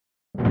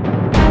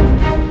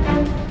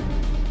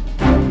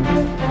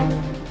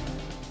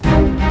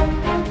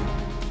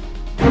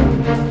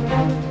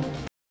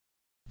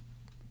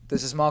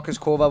This is Marcus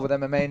Kowal with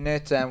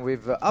MMAnytt, and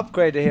we've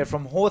upgraded here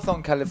from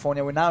Hawthorne,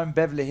 California. We're now in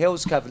Beverly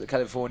Hills,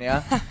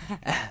 California.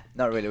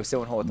 Not really, we're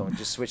still in Hawthorne,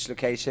 just switched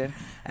location.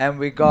 And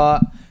we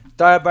got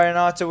Daria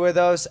Berenato with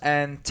us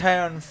and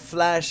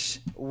Terrion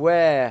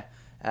Ware.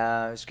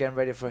 He's getting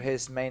ready for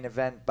his main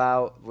event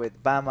bout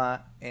with BAMMA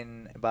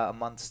in about a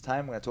month's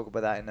time. We're going to talk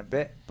about that in a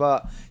bit.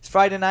 But it's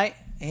Friday night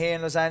here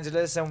in Los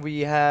Angeles, and we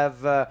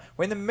have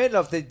we're in the middle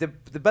of the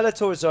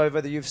Bellator is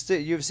over, the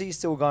UFC is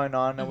still going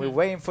on, and we're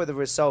waiting for the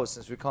results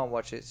since we can't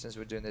watch it since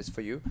we're doing this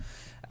for you.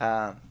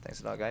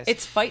 Thanks a lot, guys.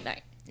 It's Fight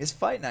Night. It's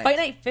Fight Night. Fight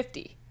Night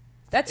 50.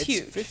 That's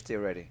huge. It's 50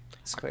 already.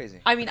 It's crazy.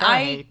 I mean,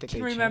 I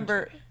can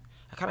remember.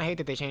 I kind of hate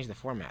that they changed the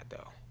format,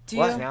 though. Do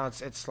you? Now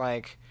it's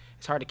like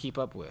it's hard to keep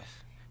up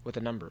with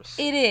the numbers.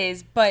 It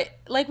is, but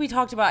like we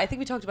talked about, I think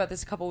we talked about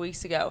this a couple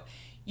weeks ago.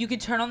 You can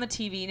turn on the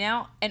TV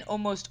now and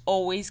almost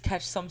always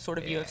catch some sort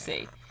of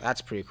UFC.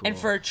 That's pretty cool. And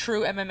for a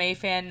true MMA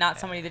fan, not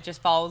somebody that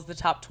just follows the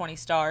top 20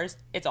 stars,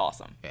 it's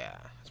awesome. Yeah,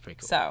 that's pretty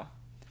cool. So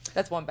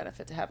that's one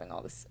benefit to having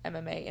all this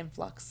MMA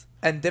influx.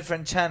 And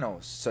different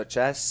channels, such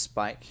as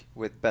Spike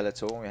with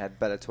Bellator. We had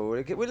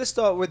Bellator. We'll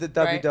start with the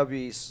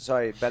WWE,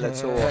 sorry,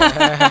 Bellator.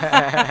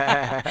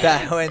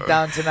 That went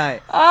down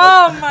tonight.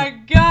 Oh, my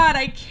God,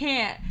 I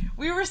can't.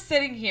 We were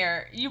sitting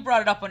here. You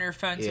brought it up on your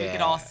phone so we could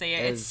all see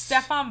it. It's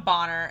Stefan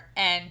Bonner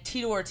and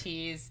Tito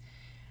Ortiz.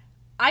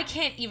 I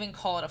can't even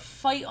call it a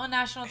fight on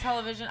national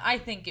television. I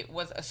think it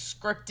was a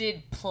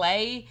scripted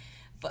play.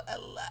 But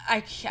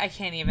I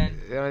can't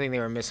even. The only thing they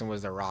were missing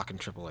was The Rock and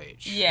Triple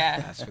H. Yeah.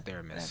 That's what they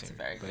were missing.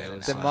 That's very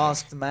good. The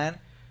Masked Man.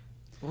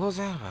 What was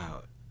that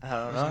about? I don't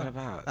know. What was that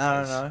about? I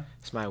don't know.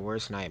 It's my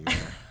worst nightmare.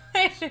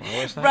 It's my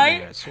worst nightmare.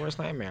 Right? It's the worst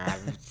nightmare.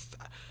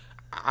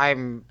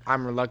 I'm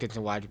reluctant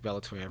to watch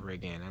Bellator ever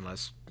again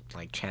unless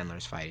like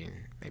Chandler's fighting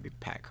maybe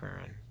Pat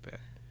Curran,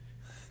 but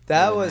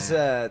that was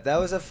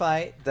a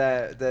fight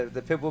that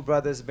the Pitbull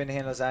brothers have been here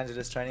in Los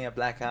Angeles training at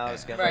Black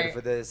House, getting ready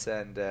for this,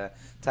 and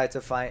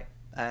title fight,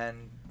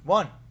 and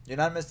won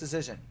unanimous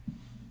decision.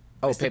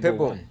 Oh, Mr. Pitbull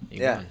won.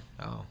 He won.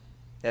 Oh,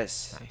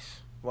 yes, nice.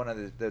 One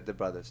of the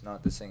brothers,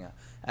 not the singer,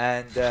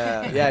 and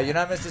yeah,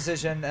 unanimous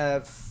decision.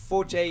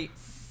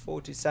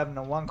 48-47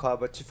 on one card,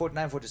 but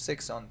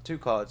 49-46 on two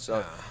cards.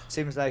 So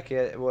seems like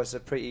it was a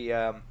pretty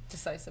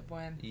decisive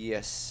win.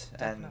 Yes,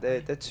 Definitely.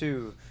 and they're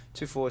two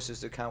forces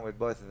to count with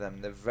both of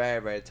them. They're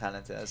very, very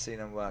talented. I've seen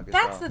them work.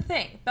 That's the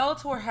thing.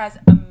 Bellator has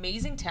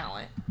amazing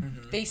talent.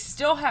 They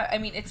still have. I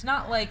mean, it's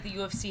not like the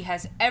UFC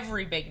has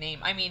every big name.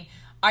 I mean,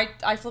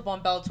 I flip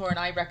on Bellator and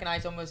I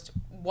recognize almost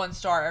one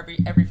star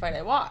every fight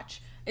I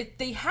watch.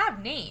 They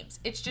have names.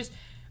 It's just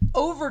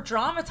over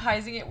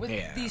dramatizing it with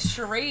these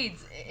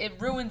charades. It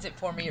ruins it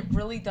for me. It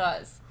really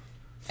does,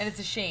 and it's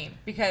a shame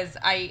because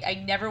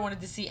I never wanted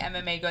to see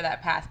MMA go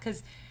that path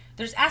because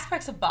there's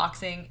aspects of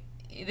boxing.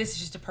 This is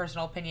just a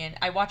personal opinion.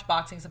 I watch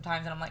boxing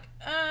sometimes and I'm like,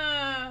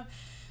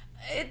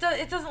 it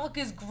doesn't look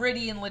as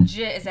gritty and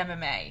legit as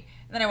MMA.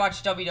 And then I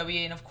watch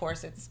WWE and of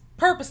course it's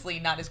purposely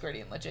not as gritty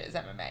and legit as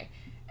MMA.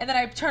 And then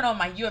I turn on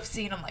my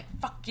UFC and I'm like,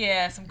 fuck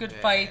yeah, some good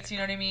fights. You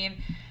know what I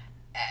mean?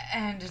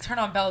 And to turn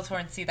on Bellator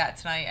and see that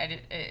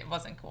tonight, it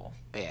wasn't cool.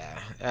 Yeah.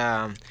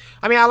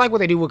 I mean, I like what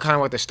they do with kind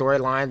of with the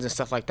storylines and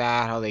stuff like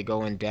that, how they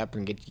go in depth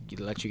and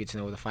let you get to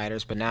know the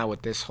fighters. But now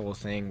with this whole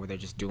thing where they're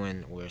just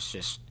doing, where it's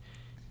just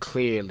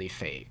clearly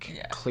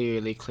fake,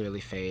 clearly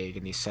fake,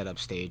 and these setup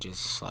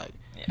stages, like,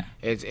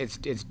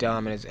 it's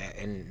dumb,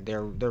 and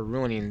they're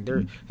ruining.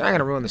 They're not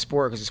gonna ruin the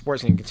sport because the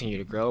sport's gonna continue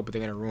to grow, but they're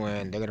gonna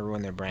ruin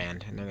their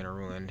brand, and they're gonna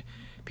ruin.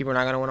 People are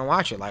not gonna want to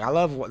watch it. Like I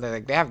love what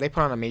they put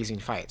on amazing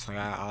fights. Like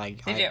I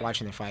like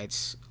watching their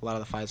fights. A lot of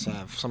the fights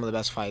have some of the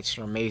best fights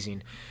are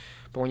amazing.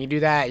 But when you do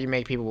that, you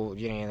make people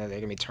they're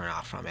gonna be turned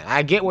off from it.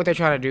 I get what they're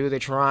trying to do. They're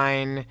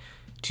trying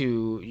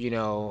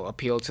to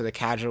appeal to the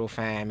casual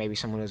fan, maybe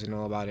someone who doesn't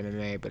know about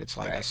MMA. But it's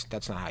like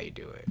that's not how you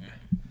do it.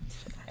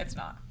 It's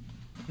not.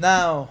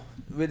 Now,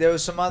 there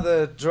was some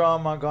other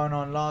drama going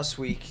on last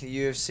week,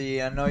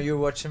 UFC. I know you're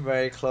watching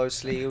very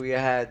closely. We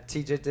had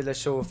TJ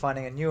Dillashaw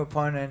finding a new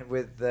opponent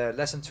with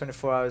less than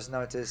 24 hours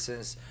notice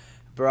since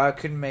Barack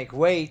couldn't make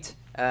weight.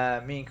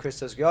 Me and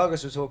Christos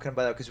Giorgos were talking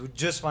about that because we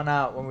just found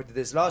out when we did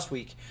this last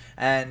week.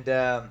 And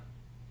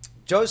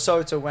Joe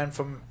Soto went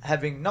from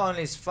having not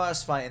only his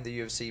first fight in the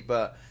UFC,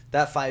 but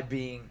that fight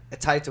being a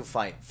title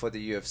fight for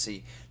the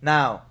UFC.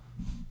 Now,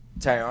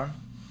 Terrion,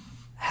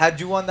 had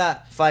you won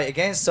that fight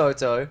against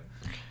Soto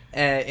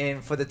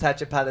for the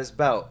Thatcher Palace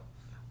belt,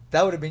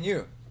 that would have been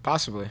you.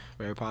 Possibly,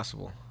 very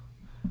possible.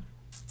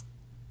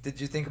 Did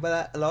you think about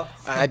that a lot?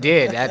 I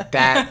did.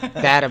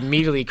 That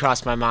immediately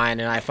crossed my mind,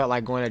 and I felt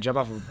like going to jump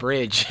off a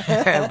bridge.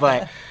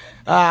 But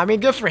I mean,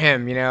 good for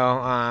him.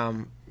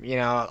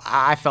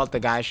 I felt the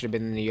guy should have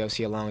been in the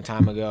UFC a long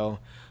time ago.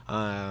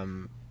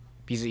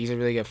 He's a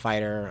really good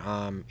fighter.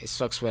 It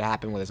sucks what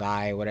happened with his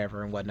eye,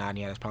 whatever, and whatnot.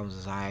 He had his problems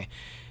with his eye,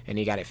 and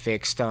he got it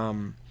fixed.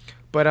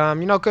 But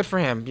good for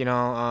him.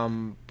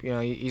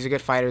 He's a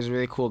good fighter. He's a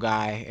really cool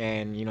guy,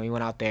 and he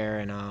went out there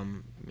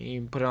and he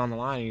put it on the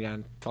line. He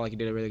felt like he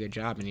did a really good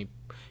job, and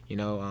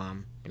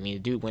the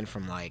dude went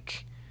from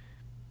like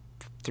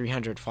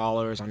 300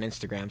 followers on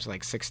Instagram, so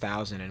like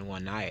 6,000 in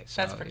one night.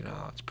 So That's pretty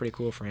cool. It's pretty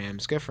cool for him.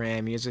 It's good for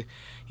him. He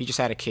just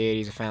had a kid.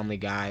 He's a family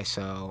guy,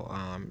 so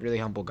really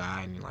humble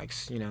guy, and he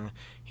likes,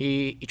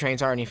 he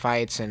trains hard and he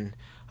fights, and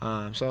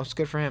so it's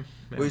good for him.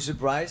 Yeah. Were you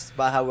surprised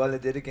by how well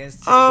it did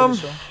against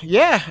Dillashaw?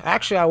 Yeah,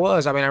 actually I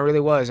was. I mean, I really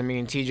was. I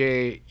mean,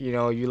 TJ,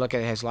 you look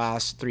at his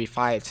last 3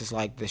 fights, it's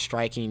like the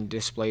striking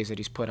displays that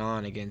he's put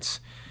on against,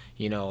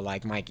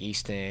 like Mike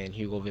Easton,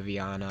 Hugo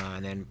Viviana,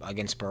 and then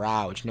against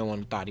Barao, which no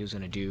one thought he was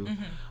going to do.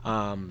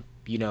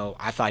 Mm-hmm.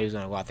 I thought he was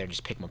going to go out there and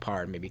just pick him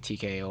apart and maybe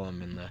TKO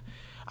him.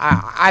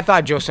 I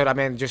thought Joe Soto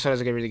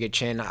has a really good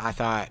chin. I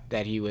thought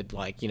that he would,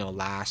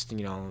 last,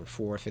 4th,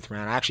 5th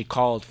round. I actually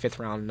called 5th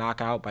round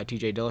knockout by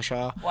TJ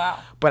Dillashaw. Wow.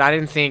 But I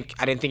didn't think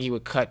he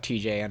would cut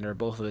TJ under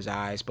both of his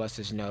eyes, bust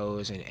his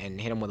nose,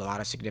 and hit him with a lot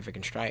of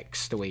significant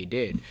strikes the way he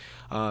did.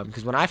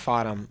 Because when I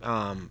fought him,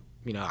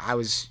 I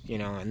was,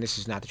 and this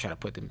is not to try to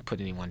put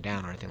anyone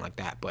down or anything like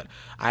that, but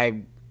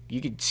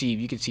you could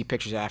see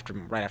pictures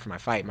right after my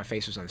fight. My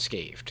face was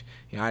unscathed.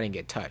 I didn't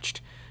get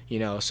touched.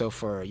 So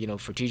for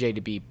TJ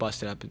to be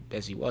busted up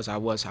as he was, I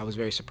was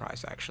very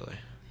surprised actually.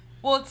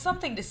 Well, it's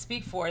something to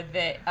speak for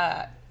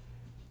that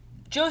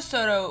Joe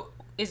Soto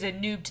is a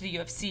noob to the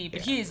UFC,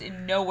 but he is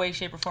in no way,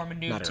 shape, or form a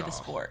noob to the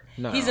sport.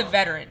 He's a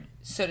veteran,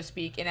 so to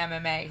speak, in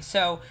MMA.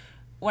 So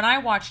when I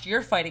watched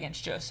your fight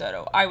against Joe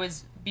Soto, I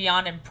was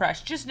beyond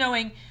impressed. Just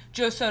knowing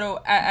Joe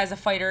Soto as a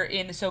fighter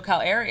in the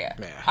SoCal area,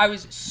 I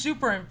was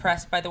super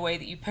impressed by the way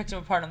that you picked him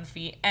apart on the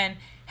feet. And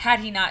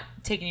had he not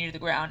taken you to the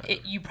ground,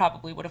 you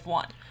probably would have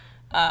won.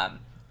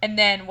 And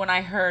then when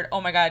I heard,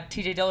 oh my God,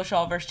 TJ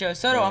Dillashaw versus Joe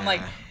Soto, I'm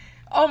like,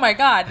 oh my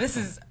God, this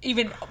is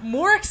even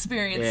more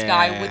experienced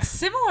guy with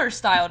similar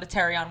style to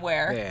Terrion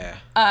Ware.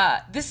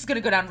 This is going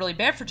to go down really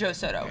bad for Joe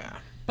Soto.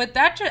 But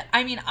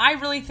I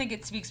really think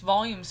it speaks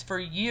volumes for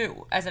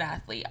you as an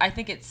athlete. I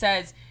think it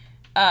says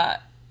TJ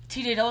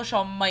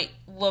Dillashaw might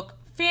look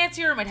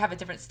fancier, might have a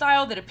different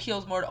style that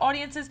appeals more to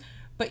audiences,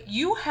 but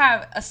you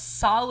have a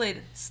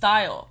solid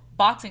style,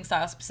 boxing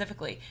style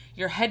specifically.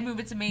 Your head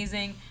movement's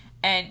amazing,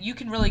 and you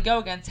can really go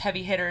against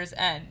heavy hitters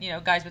and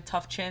guys with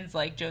tough chins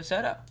like Joe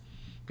Soto.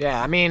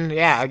 Yeah, I mean,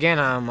 again,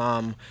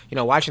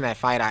 watching that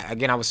fight,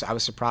 I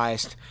was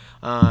surprised.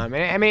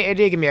 It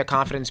did give me a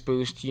confidence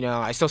boost.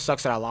 I still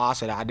sucks that I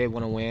lost. I did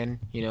want to win.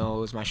 It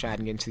was my shot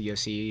in getting to the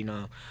UFC.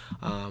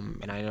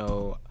 And I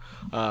know,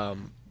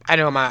 I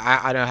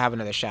don't have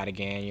another shot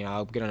again.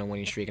 I'll get on a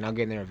winning streak and I'll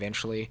get in there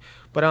eventually.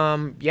 But it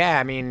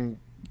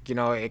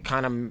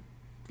kind of,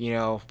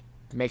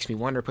 makes me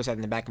wonder, puts that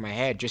in the back of my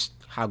head, just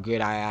how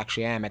good I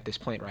actually am at this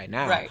point right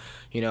now. Right.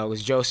 It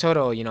was Joe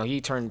Soto,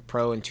 he turned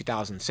pro in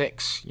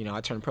 2006.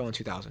 I turned pro in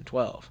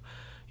 2012.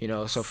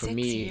 So for 6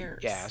 me,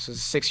 years. So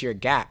it's a 6-year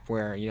gap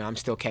where, I'm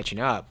still catching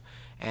up.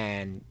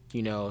 And,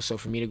 so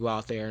for me to go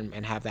out there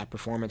and have that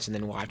performance and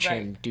then watch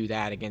him do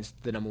that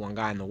against the #1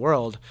 guy in the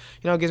world,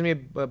 it gives me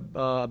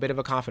a bit of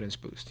a confidence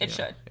boost. It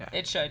should. Yeah.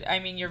 It should. I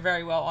mean, you're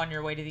very well on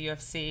your way to the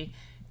UFC.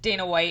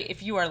 Dana White,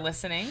 if you are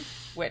listening,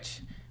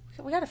 which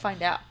we got to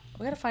find out.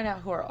 We got to find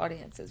out who our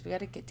audience is. We got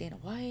to get Dana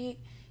White.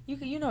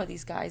 You know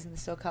these guys in the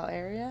SoCal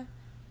area.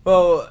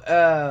 Well,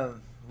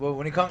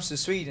 when it comes to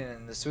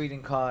Sweden, the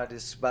Sweden card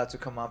is about to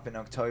come up in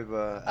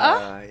October.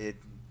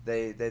 The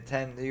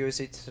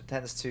UFC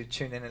tends to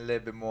tune in a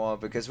little bit more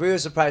because we were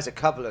surprised a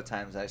couple of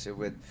times actually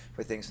with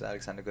things with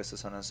Alexander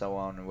Gustafsson and so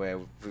on,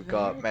 where we've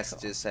got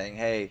messages saying,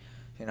 hey,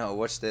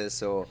 watch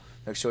this or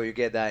make sure you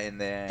get that in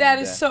there. That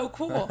is so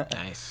cool.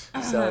 Nice.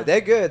 So they're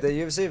good. The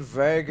UFC is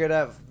very good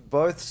at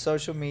both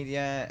social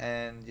media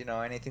and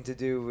anything to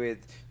do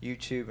with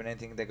YouTube and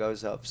anything that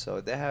goes up.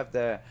 So they have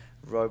their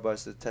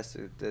robots that test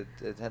the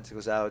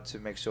tentacles out to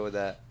make sure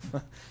that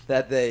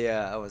that they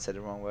I almost said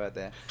the wrong word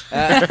there.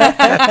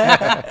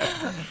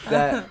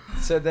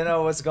 So they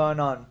know what's going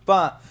on.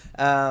 But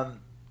I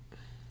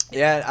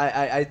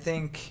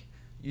think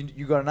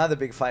you got another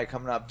big fight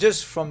coming up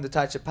just from the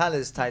Tachi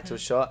Palace title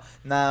shot.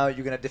 Now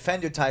you're gonna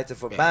defend your title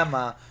for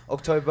BAMMA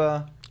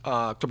October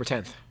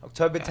 10th.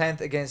 October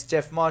 10th against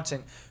Jeff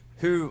Martin,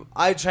 who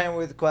I train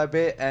with quite a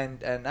bit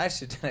and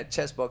actually did a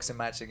chess boxing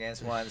match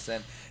against once.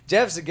 And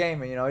Jeff's a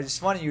gamer, it's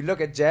funny. You look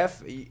at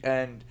Jeff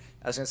and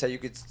I was going to say you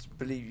could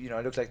believe, he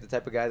looks like the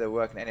type of guy that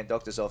works in any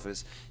doctor's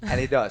office. And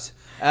he does.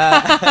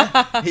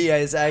 He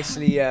is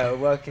actually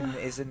working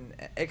as an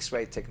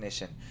X-ray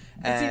technician.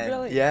 Is he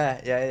really?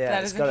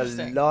 Yeah. He's got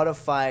a lot of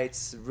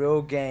fights,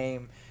 real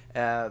game.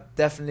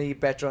 Definitely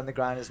better on the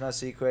ground. There's no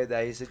secret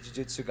that he's a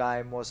jiu-jitsu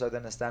guy more so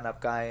than a stand-up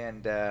guy.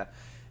 And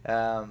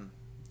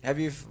have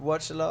you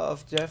watched a lot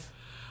of Jeff?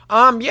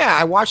 Yeah,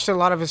 I watched a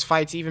lot of his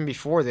fights even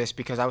before this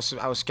because I was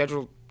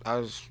scheduled.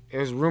 It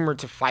was rumored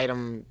to fight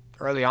him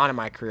early on in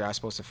my career. I was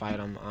supposed to fight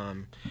him.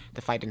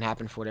 The fight didn't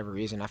happen for whatever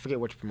reason. I forget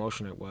which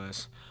promotion it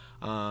was.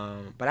 But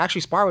I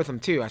actually sparred with him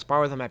too. I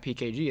sparred with him at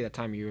PKG that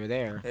time you were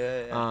there.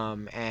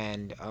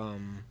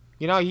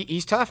 You know,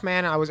 he's tough,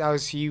 man.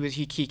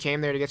 He came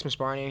there to get some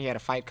sparring. He had a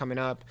fight coming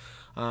up,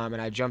 and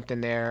I jumped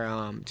in there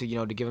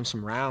to give him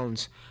some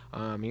rounds.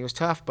 He was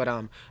tough, but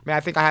I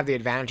think I have the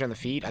advantage on the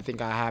feet. I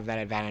think I have that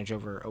advantage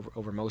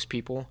over most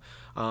people,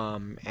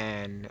 well,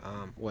 in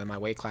my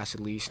weight class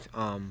at least.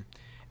 I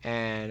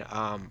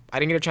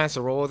didn't get a chance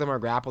to roll with him or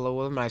grapple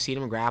with him. I've seen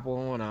him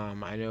grapple, and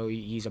I know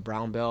he's a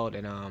brown belt,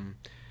 and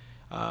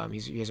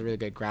he has a really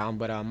good ground.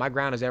 But my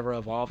ground is ever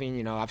evolving.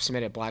 You know, I've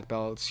submitted black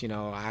belts. You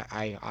know,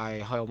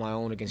 I held my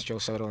own against Joe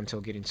Soto until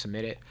getting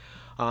submitted.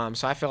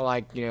 So I feel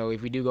like, you know,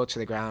 if we do go to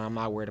the ground, I'm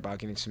not worried about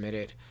getting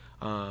submitted.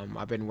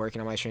 I've been working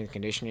on my strength and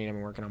conditioning. I've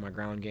been working on my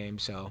ground game.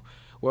 So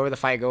wherever the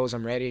fight goes,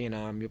 I'm ready.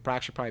 And you'll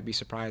probably be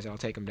surprised that I'll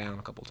take him down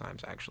a couple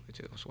times, actually,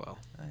 too, as well.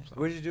 Nice. So.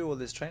 Where did you do all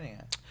this training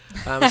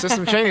at?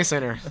 System Training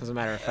Center, as a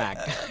matter of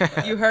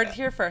fact. You heard it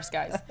here first,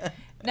 guys.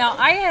 Now,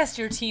 I asked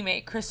your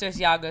teammate, Christos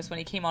Yagos, when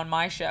he came on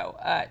my show,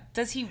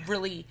 does he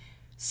really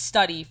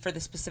study for the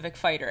specific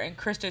fighter? And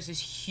Christos is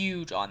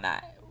huge on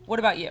that. What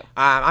about you?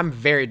 I'm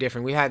very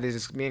different. Me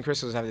and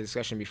Christos have the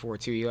discussion before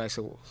too. He likes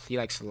to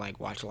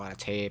watch a lot of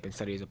tape and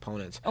study his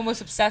opponents.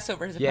 Almost obsess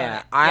over his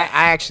opponent.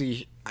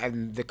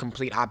 I'm the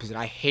complete opposite.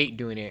 I hate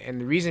doing it,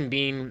 and the reason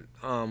being,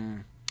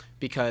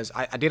 because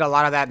I did a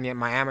lot of that in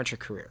my amateur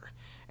career.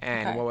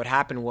 And what would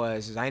happen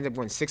was I ended up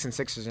going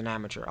 6-6 as an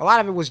amateur. A lot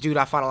of it was due to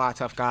I fought a lot of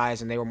tough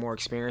guys, and they were more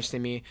experienced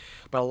than me.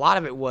 But a lot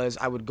of it was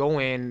I would go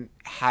in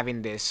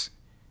having this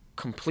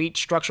complete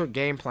structured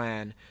game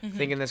plan,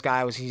 thinking this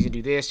guy was he's gonna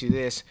do this,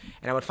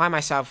 and I would find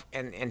myself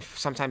and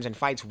sometimes in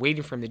fights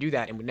waiting for him to do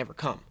that and would never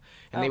come,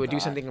 and they would do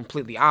something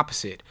completely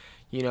opposite.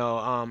 You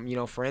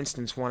know, for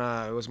instance,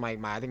 it was my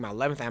I think my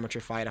 11th amateur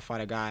fight. I fought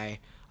a guy,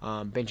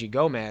 Benji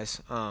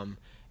Gomez,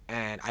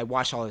 and I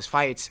watched all his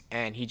fights,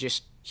 and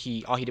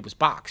all he did was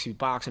box. He would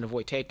box and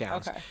avoid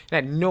takedowns. And I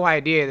had no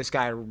idea this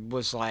guy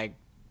was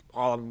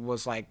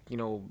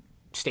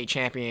state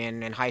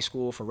champion in high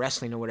school for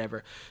wrestling or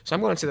whatever. So I'm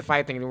going into the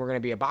fight thinking we're going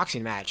to be a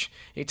boxing match.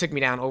 He took me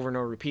down over and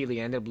over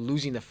repeatedly. I ended up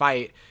losing the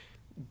fight.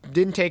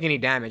 Didn't take any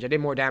damage. I did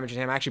more damage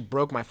than him. I actually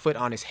broke my foot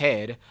on his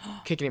head,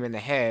 kicking him in the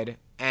head,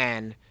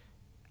 and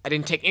I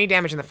didn't take any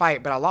damage in the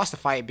fight, but I lost the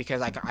fight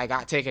because I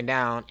got taken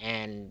down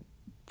and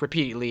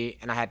repeatedly,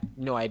 and I had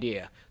no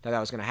idea that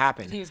was going to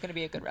happen. He was going to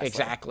be a good wrestler.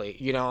 Exactly.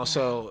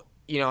 So,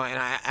 and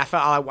I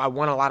felt I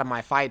won a lot of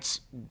my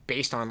fights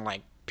based on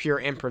like pure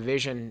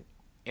improvisation.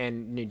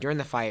 And during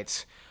the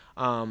fights,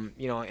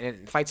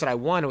 and fights that I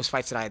won, it was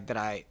fights that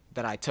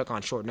I took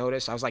on short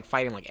notice. I was like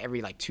fighting like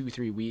every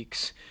 2-3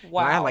 weeks.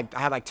 Wow. I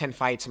had 10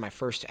 fights in my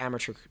first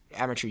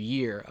amateur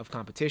year of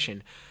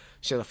competition.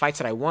 So the fights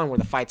that I won were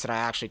the fights that I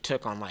actually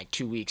took on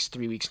 2 weeks,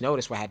 3 weeks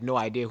notice, where I had no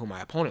idea who my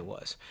opponent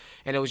was,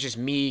 and it was just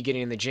me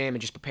getting in the gym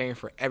and just preparing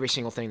for every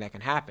single thing that can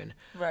happen.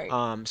 Right.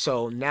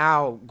 So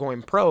now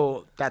going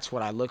pro, that's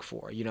what I look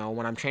for.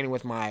 When I'm training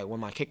with my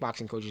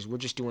kickboxing coaches, we're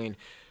just doing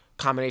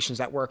combinations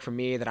that work for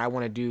me, that I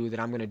want to do, that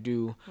I'm going to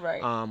do.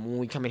 Right. When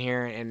we come in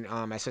here and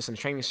at Systems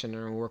Training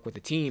Center and work with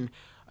the team,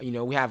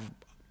 we have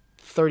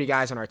 30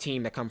 guys on our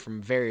team that come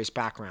from various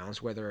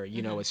backgrounds, whether,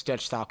 it's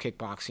Dutch style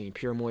kickboxing,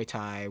 pure Muay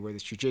Thai, whether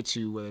it's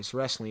jiu-jitsu, whether it's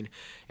wrestling.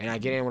 And I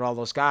get in with all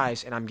those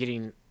guys, and I'm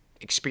getting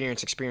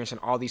experience in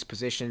all these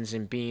positions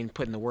and being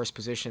put in the worst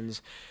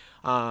positions.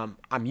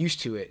 I'm used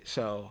to it.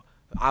 So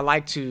I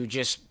like to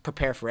just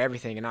prepare for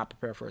everything and not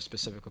prepare for a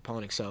specific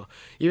opponent. So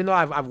even though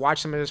I've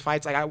watched some of those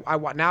fights,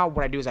 now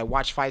what I do is I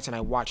watch fights and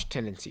I watch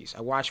tendencies.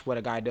 I watch what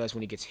a guy does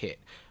when he gets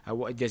hit.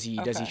 Does he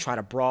try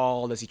to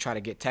brawl? Does he try to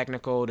get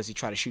technical? Does he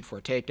try to shoot for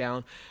a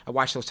takedown? I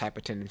watch those type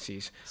of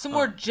tendencies. Some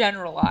more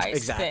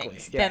generalized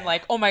things than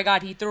oh my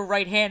God, he threw a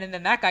right hand and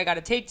then that guy got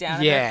a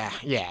takedown. Yeah.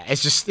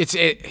 It's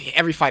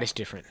every fight is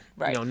different.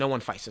 Right. No one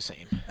fights the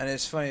same. And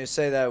it's funny you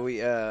say that.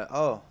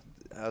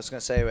 I was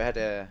gonna say we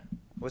had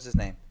what's his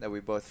name that we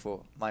both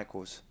fought?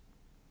 Michaels.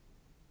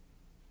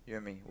 You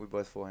and me, we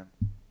both fought him.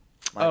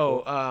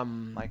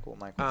 Michael.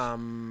 Michael.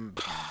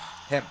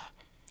 Him.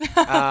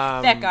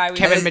 That guy.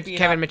 Kevin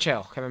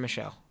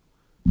Mitchell.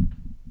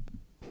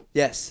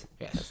 Yes.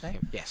 Yes.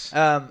 Yes.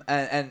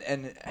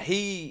 And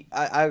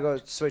I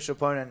got switched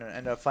opponent and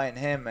ended up fighting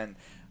him, and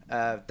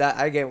that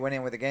I went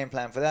in with a game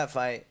plan for that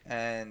fight,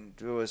 and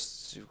it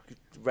was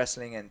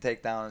wrestling and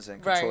takedowns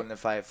and controlling the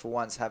fight. For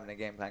once, having a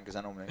game plan, because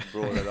I normally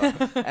brawl a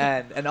lot.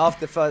 and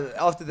after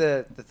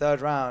the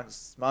third round,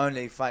 it's my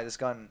only fight that's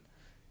gone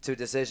to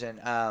decision.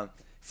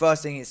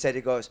 First thing he said,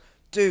 he goes,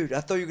 "Dude,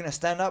 I thought you were gonna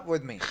stand up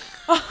with me."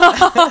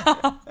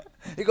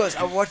 He goes,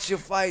 "I watched your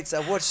fights. I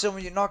watched some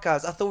of your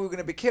knockouts. I thought we were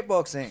gonna be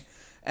kickboxing."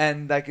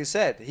 And like you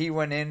said, he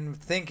went in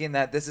thinking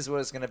that this is what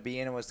it's going to be,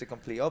 and it was the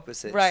complete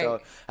opposite. Right.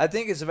 So I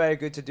think it's very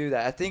good to do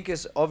that. I think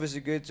it's obviously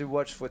good to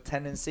watch for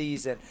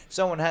tendencies. And if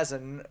someone has a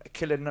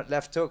killer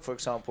left hook, for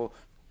example,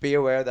 be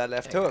aware of that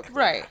left hook.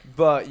 Right.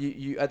 But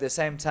you at the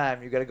same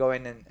time, you got to go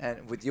in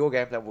and with your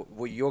game plan,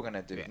 what you're going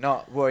to do,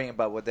 not worrying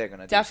about what they're going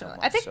to do. Definitely.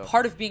 So much, I think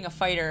part of being a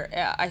fighter,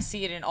 I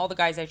see it in all the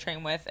guys I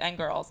train with and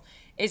girls,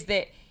 is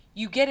that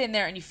you get in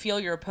there and you feel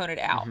your opponent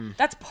out.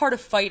 That's part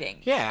of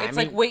fighting. Yeah, it's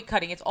like weight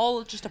cutting. It's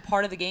all just a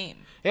part of the game.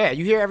 Yeah,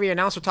 you hear every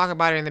announcer talk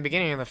about it in the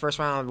beginning of the first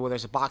round, where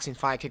there's a boxing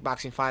fight,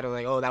 kickboxing fight, or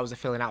like, oh, that was the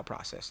filling out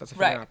process. That's a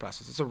filling out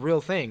process. It's a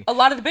real thing. A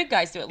lot of the big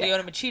guys do it.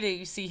 Lyoto Machida,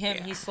 you see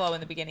him, he's slow in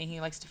the beginning. He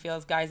likes to feel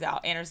his guys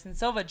out. Anderson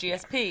Silva,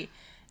 GSP.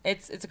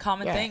 It's a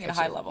common thing at a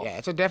high level. Yeah,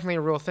 it's definitely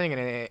a real thing,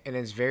 and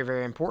it's very,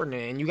 very important.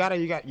 And you gotta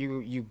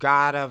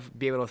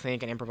be able to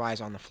think and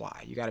improvise on the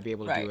fly. You gotta be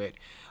able to do it.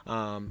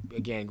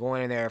 Again,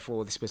 going in there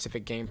for the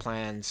specific game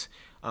plans,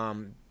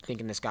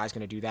 thinking this guy's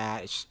going to do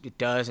that, it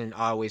doesn't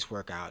always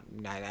work out.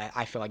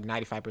 I feel like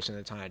 95% of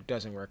the time it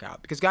doesn't work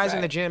out. Because guys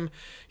in the gym,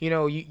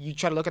 you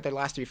try to look at their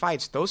last 3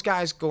 fights, those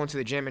guys go into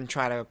the gym and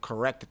try to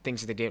correct the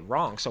things that they did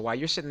wrong. So while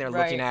you're sitting there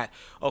looking at,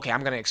 okay,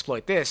 I'm going to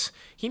exploit this,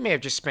 he may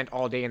have just spent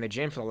all day in the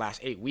gym for the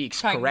last 8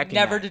 weeks correcting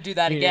never to do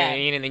that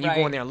again. And then you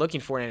go in there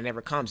looking for it and it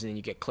never comes, and then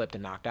you get clipped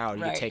and knocked out, or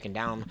you get taken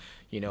down,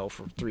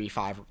 for 3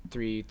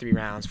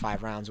 rounds,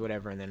 5 rounds,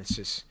 whatever, and then it's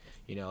just...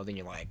 then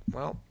you're like,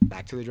 well,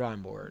 back to the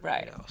drawing board.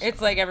 Right. So.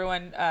 It's like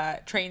everyone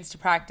trains to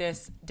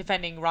practice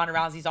defending Ronda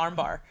Rousey's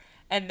armbar,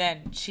 and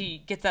then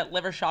she gets that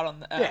liver shot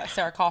on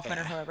Sarah Kaufman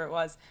or whoever it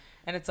was,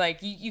 and it's like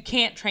you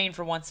can't train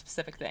for one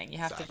specific thing. You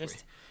have to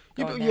just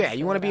you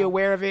want to be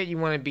aware of it. You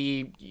want to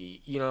be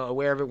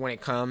aware of it when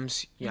it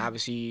comes.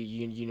 Obviously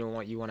you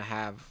want to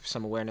have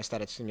some awareness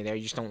that it's there.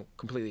 You just don't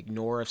completely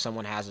ignore if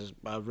someone has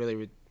a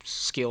really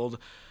skilled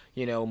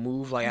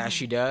move like as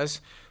she does.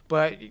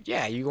 But,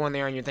 yeah, you go in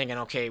there and you're thinking,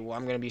 okay, well,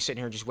 I'm going to be sitting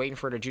here just waiting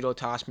for her to judo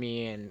toss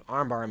me and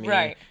armbar me.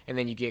 Right. And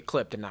then you get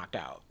clipped and knocked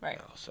out. Right.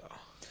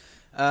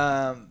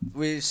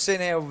 We're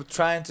sitting here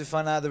trying to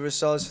find out the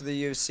results for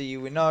the UFC.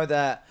 We know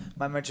that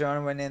Matt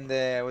went in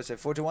there, was it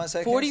 41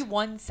 seconds?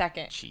 41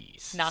 second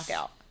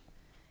knockout.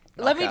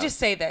 Let me just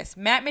say this.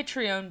 Matt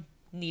Mitrione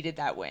needed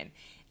that win.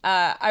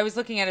 I was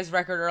looking at his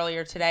record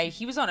earlier today.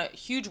 He was on a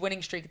huge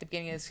winning streak at the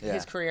beginning of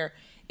his career.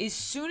 As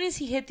soon as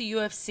he hit the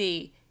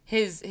UFC,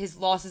 his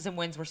losses and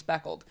wins were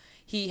speckled.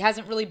 He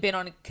hasn't really been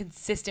on a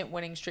consistent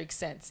winning streak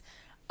since.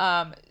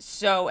 And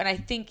I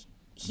think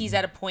he's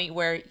at a point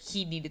where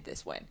he needed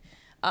this win.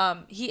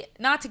 He,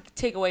 not to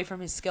take away from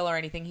his skill or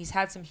anything, he's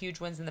had some huge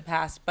wins in the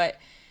past, but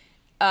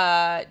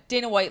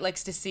Dana White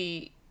likes to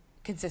see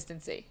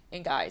consistency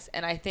in guys,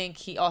 and I think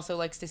he also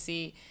likes to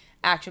see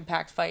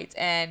action-packed fights,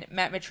 and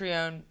Matt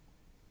Mitrione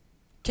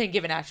can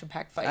give an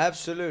action-packed fight.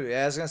 Absolutely.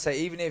 I was going to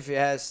say, even if he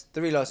has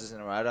 3 losses in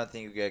a row, I don't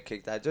think he'll get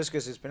kicked out, just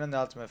because he's been on the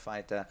Ultimate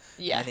Fighter,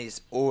 and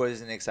he's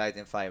always an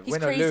exciting fight.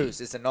 Win or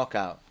lose, it's a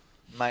knockout.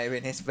 Might be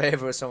in his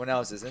favor or someone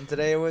else's, and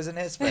today it was in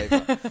his favor.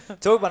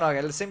 Talk about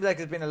knockout. It seems like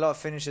there's been a lot of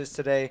finishes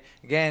today.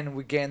 Again,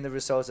 we're getting the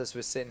results as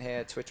we're sitting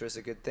here. Twitter is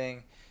a good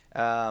thing.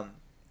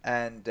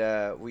 And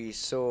we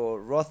saw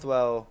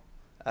Rothwell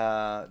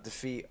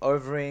defeat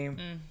Overeem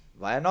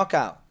via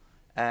knockout.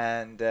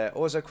 And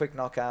also a quick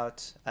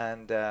knockout.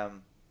 And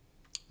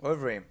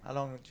Overeem, how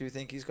long do you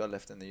think he's got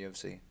left in the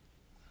UFC?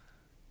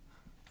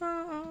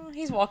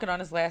 He's walking on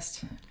his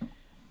last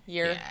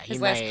year, his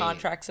last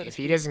contract. So if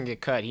he doesn't get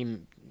cut,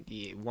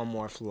 one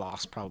more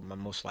loss, probably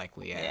most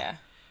likely.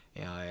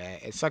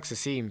 It sucks to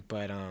see him,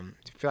 but I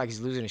feel like he's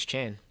losing his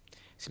chin.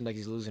 Seems like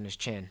he's losing his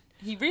chin.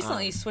 He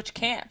recently switched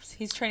camps.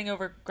 He's training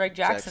over Greg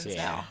Jackson's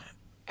now.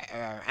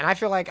 And I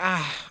feel like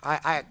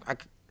I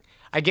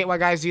get why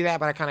guys do that,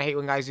 but I kind of hate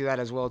when guys do that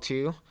as well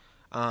too.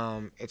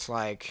 It's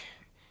like,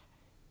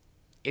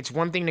 it's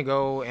one thing to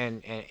go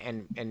and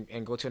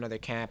go to another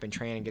camp and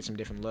train and get some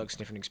different looks,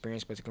 different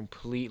experience, but to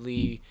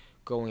completely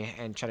go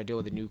and try to deal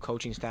with the new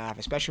coaching staff,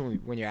 especially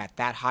when you're at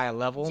that high a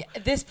level. Yeah,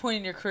 at this point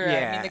in your career,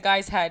 I mean, the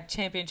guys had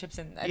championships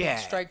in I think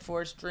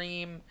Strikeforce,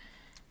 Dream,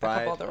 Pride. A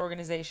couple other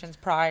organizations,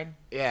 Pride.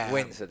 Yeah.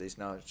 Wins at least,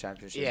 no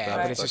championship. Yeah,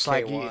 but it's just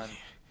like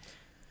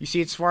you see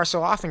it's far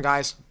so often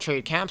guys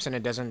trade camps and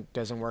it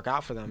doesn't work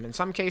out for them. In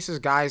some cases,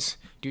 guys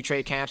do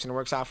trade camps and it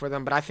works out for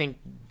them, but I think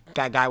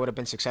that guy would have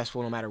been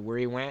successful no matter where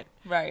he went.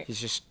 Right. He's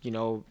just,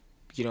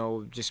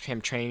 just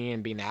him training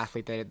and being the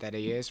athlete that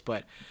he is.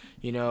 But,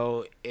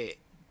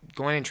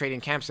 going and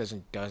trading camps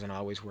doesn't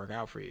always work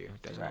out for you.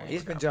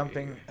 He's been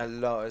jumping a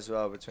lot as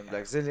well between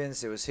Black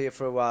Zillions. He was here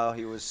for a while.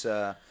 He was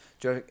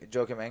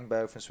Joakim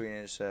Engberg from Sweden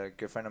is a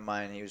good friend of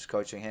mine. He was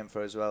coaching him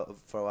for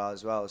a while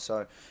as well.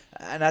 So,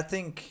 and I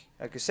think,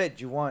 like I said,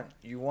 you want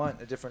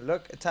a different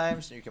look at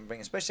times. You can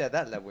bring, especially at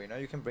that level,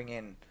 you can bring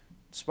in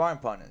sparring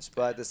partners,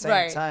 but at the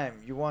same time,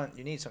 you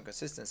need some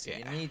consistency.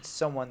 You need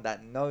someone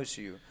that knows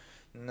you.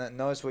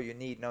 Knows what you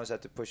need, knows how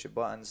to push your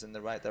buttons in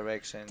the right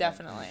direction.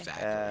 Definitely.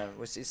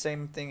 It's the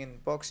same thing in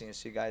boxing. You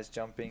see guys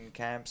jumping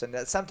camps, and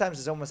that sometimes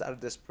it's almost out of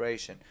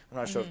desperation. I'm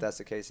not sure if that's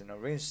the case in a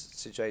ring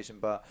situation,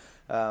 but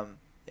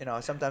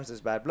sometimes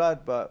there's bad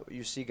blood, but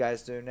you see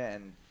guys doing it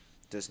and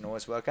it doesn't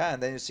always work out.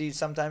 And then you see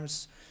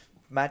sometimes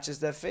matches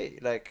that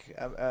fit, like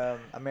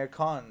Amir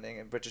Khan,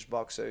 a British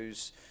boxer who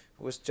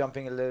was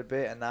jumping a little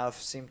bit and now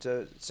seems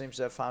to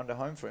have found a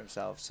home for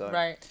himself.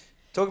 So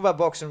talk about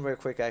boxing real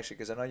quick, actually,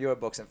 because I know you're a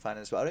boxing fan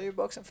as well. Are you a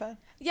boxing fan?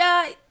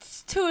 Yeah,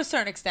 to a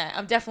certain extent.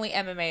 I'm definitely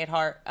MMA at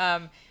heart.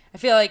 I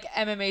feel like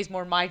MMA is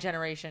more my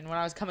generation. When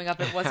I was coming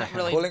up, it wasn't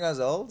really... Calling us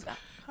old?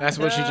 That's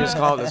what she just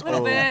called us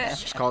old. bit.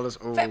 She just called us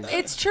old. But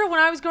it's true. When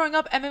I was growing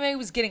up, MMA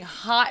was getting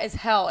hot as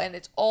hell, and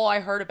it's all I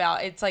heard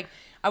about. It's like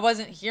I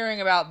wasn't hearing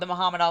about the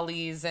Muhammad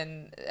Ali's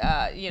and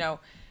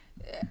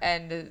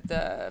and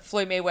the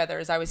Floyd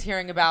Mayweathers. I was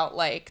hearing about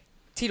like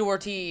Tito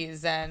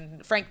Ortiz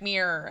and Frank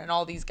Mir and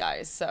all these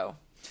guys. So,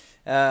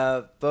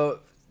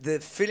 but the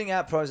filling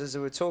out process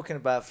that we're talking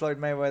about, Floyd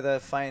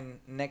Mayweather fighting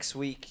next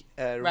week,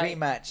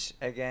 rematch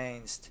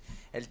against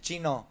El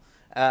Chino,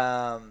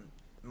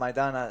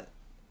 Maidana.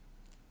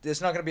 There's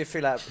not going to be a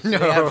fill out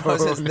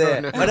process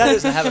there. No. Maidana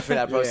doesn't have a fill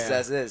out process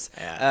as is.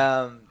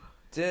 Yeah.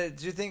 Do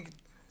you think?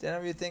 Do any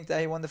of you think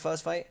that he won the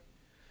first fight?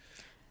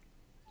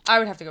 I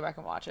would have to go back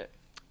and watch it.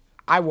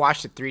 I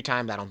watched it 3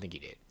 times. I don't think he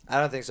did.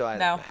 I don't think so either.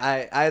 No.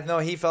 I know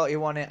he felt he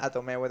won it. I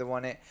thought Mayweather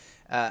won it.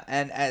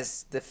 And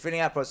as the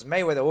filling out process,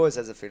 Mayweather always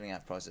has a filling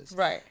out process.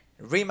 Right.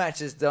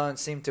 Rematches don't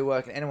seem to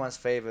work in anyone's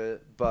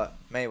favor but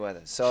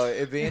Mayweather. So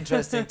it'd be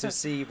interesting to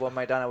see what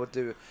Maidana would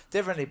do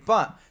differently.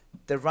 But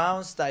the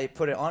rounds that he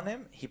put it on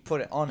him, he put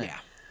it on him.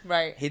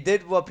 Right. He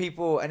did what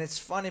people, and it's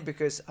funny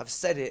because I've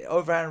said it,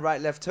 overhand right,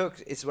 left hook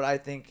is what I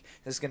think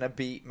is going to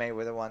beat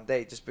Mayweather one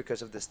day just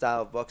because of the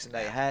style of boxing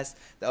that he has,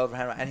 the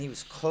overhand right. And he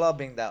was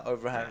clubbing that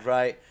overhand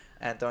right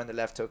and throwing the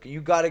left hook.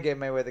 You got to get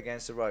Mayweather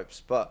against the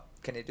ropes. But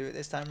can he do it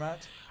this time around?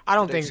 I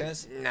don't think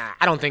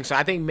so.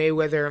 I think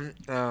Mayweather,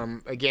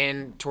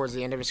 again, towards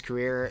the end of his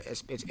career,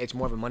 it's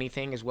more of a money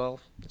thing as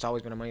well. It's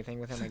always been a money thing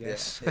with him, I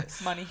guess.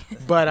 Yes. Money.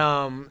 But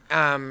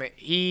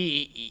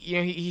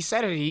he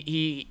said it.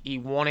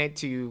 He wanted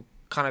to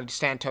kind of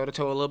stand toe to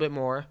toe a little bit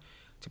more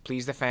to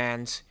please the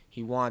fans.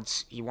 He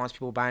wants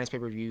people buying his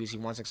pay-per-views. He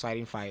wants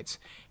exciting fights,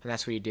 and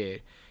that's what he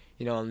did.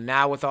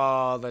 Now with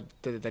all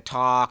the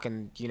talk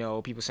and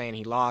people saying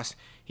he lost,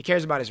 he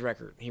cares about his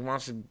record. He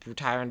wants to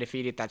retire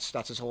undefeated.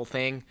 That's his whole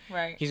thing.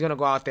 Right. He's gonna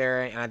go out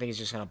there, and I think he's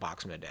just gonna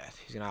box him to death.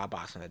 He's gonna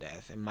outbox him to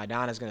death. And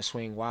Maidana's gonna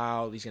swing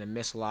wild. He's gonna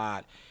miss a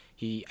lot.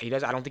 He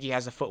does. I don't think he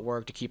has the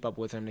footwork to keep up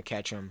with him to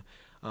catch him.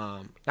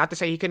 Not to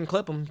say he couldn't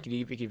clip him.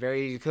 He could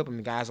very easily clip him.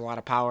 The guy has a lot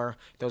of power.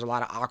 There was a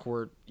lot of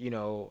awkward,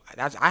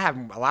 I have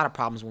a lot of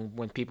problems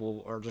when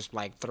people are just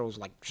like throws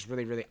like just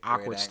really, really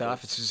awkward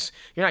stuff. It's just,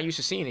 you're not used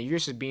to seeing it. You're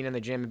used to being in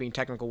the gym and being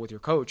technical with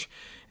your coach,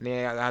 and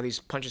they have these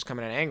punches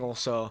coming at an angle.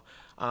 So,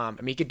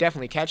 he could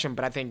definitely catch him,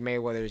 but I think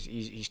Mayweather,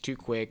 he's too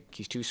quick.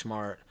 He's too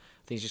smart.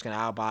 I think he's just going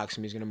to outbox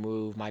him. He's going to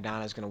move.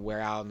 Maidana's going to wear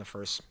out in the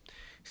first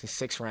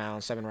 6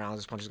 rounds, 7 rounds.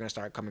 This punch is going to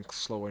start coming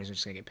slower, and he's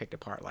just going to get picked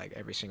apart like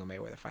every single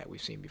Mayweather fight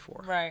we've seen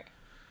before. Right.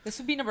 This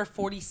would be number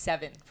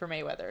 47 for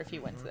Mayweather if he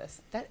wins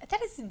this.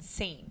 That is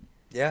insane.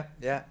 Yeah.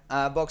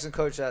 Boxing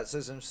coach at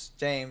Systems,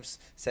 James,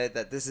 said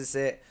that this is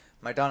it.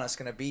 Maidana's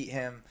going to beat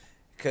him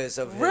because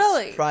of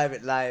his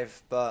private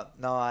life. But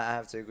no, I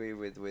have to agree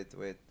with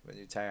you,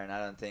 Terrion. I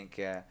don't think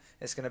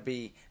it's going to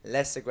be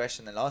less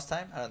aggression than last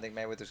time. I don't think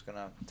Mayweather's going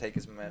to take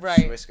as much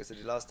risk as he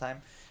did last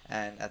time.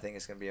 And I think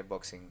it's going to be a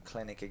boxing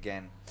clinic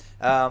again.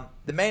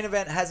 The main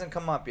event hasn't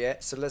come up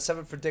yet, so let's have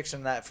a prediction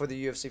on that for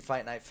the UFC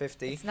Fight Night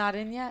 50. It's not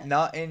in yet?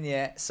 Not in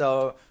yet.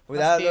 So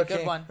without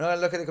looking, we're not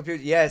look at the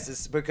computer. Yes,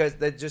 it's because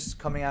they're just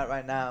coming out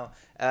right now.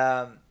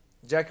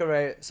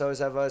 Jacare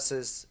Souza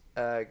versus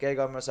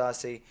Gegard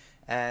Mousasi.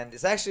 And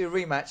it's actually a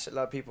rematch. A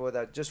lot of people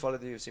that just follow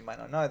the UFC might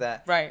not know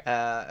that. Right.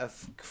 A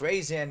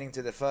crazy ending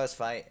to the first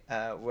fight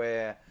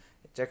where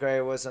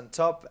Jacare was on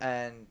top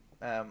and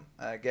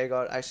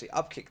Gegard actually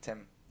upkicked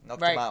him.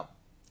 Knocked him out.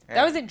 Yeah.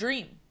 That was in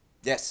Dream.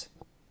 Yes.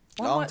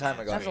 Long time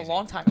ago. That was a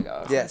long time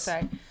ago. Yes.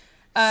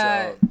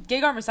 Gegard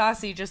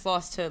Mousasi just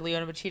lost to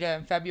Lyoto Machida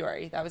in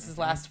February. That was his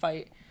last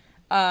fight.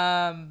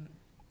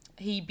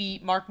 He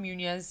beat Mark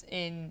Munoz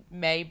in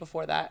May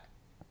before that.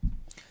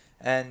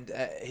 And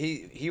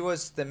he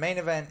was the main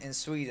event in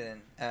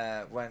Sweden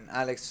when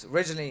Alex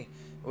originally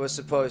was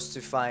supposed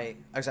to fight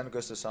Alexander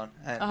Gustafsson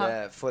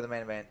and for the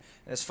main event.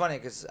 And it's funny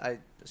because I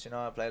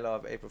play a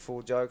lot of April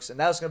Fool's jokes, and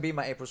that was going to be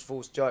my April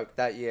Fool's joke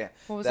that year.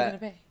 What was it going to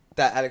be?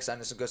 That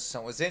Alexander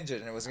Gustafsson was injured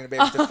and it wasn't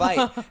going to be able to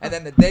fight. And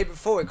then the day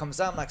before it comes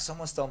out, I'm like,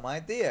 someone stole my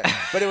idea.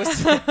 But it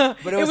was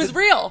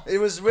real. It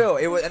was real.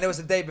 It was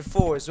the day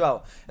before as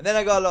well. And then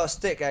I got a lot of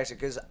stick actually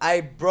because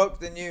I broke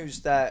the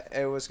news that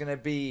it was going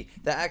to be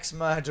the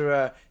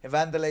axe-murderer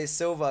Evanderlei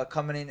Silva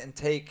coming in and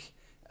take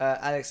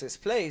Alex's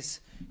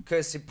place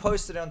because he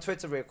posted it on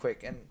Twitter real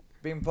quick. And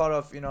being part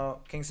of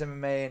King's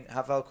MMA and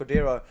Rafael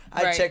Cordero,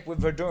 I checked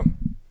with Verdum.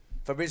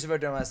 Fabricio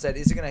Verdum, I said,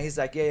 he's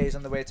like, he's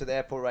on the way to the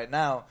airport right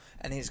now,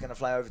 and he's going to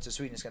fly over to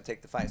Sweden, he's going to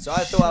take the fight. So I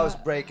thought I was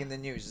breaking the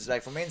news. It's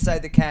like, from inside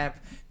the camp,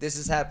 this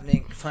is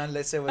happening,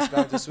 let's say what's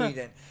going to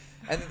Sweden.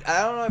 And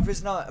I don't know if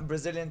it's not a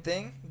Brazilian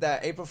thing,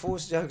 that April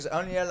Fool's jokes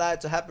are only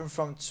allowed to happen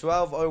from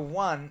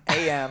 12:01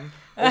 a.m.,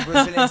 or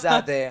Brazilians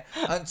out there,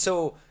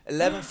 until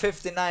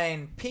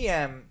 11:59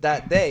 p.m.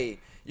 that day.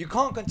 You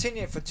can't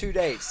continue it for 2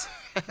 days.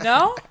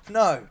 No?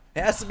 No.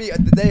 It has to be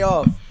the day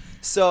off.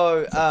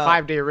 So it's a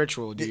 5-day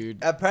ritual, dude.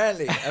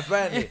 Apparently,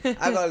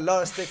 I got a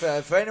lot of stick for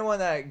that. For anyone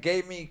that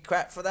gave me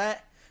crap for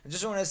that, I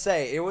just want to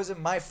say it wasn't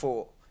my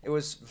fault. It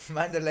was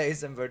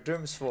Vanderlei's and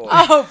Verdum's fault.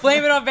 Oh,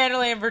 blame it on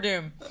Vanderlei and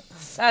Verdum.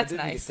 That's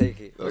nice.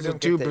 Those are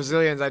two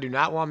Brazilians I do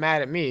not want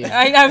mad at me.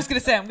 I was going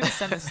to say, I'm going to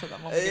send this to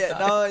them.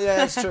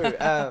 It's true.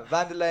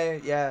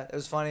 Vanderlei, it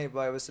was funny,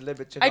 but it was a little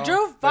bit too long. I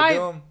drove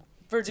by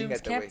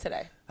Verdum's camp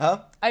today.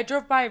 Huh? I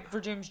drove by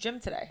Verdum's gym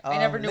today. I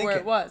never knew where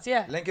it was.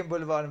 Yeah. Lincoln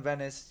Boulevard in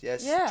Venice.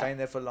 Yes. Yeah. Trained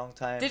there for a long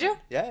time. Did you?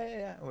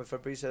 Yeah. With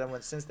Fabrizio, I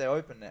went since they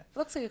opened it.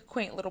 Looks like a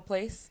quaint little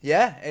place.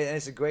 Yeah, and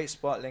it's a great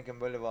spot, Lincoln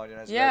Boulevard. You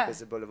know, it's a very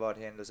busy boulevard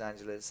here in Los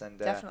Angeles, and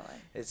definitely.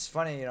 It's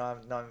funny, you know,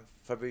 I've known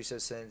Fabrizio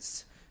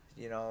since,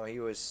 you know, he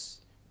was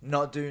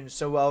not doing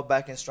so well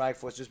back in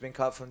Strikeforce, just been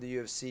cut from the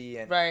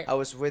UFC, and I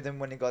was with him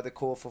when he got the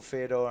call for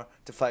Fedor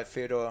to fight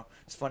Fedor.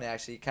 It's funny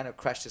actually, he kind of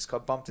crashed his car,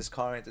 bumped his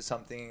car into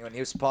something when he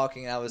was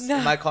parking, and I was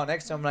in my car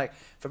next to him. I'm like,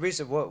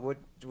 Fabrizio,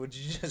 what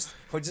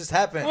just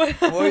happened?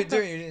 What are you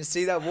doing? You didn't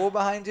see that wall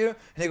behind you?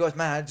 And he goes,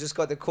 man, I just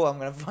got the call, I'm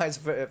gonna fight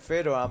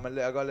Fedor. I got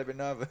a little bit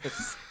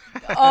nervous.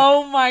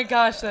 Oh my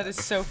gosh, that is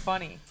so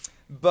funny.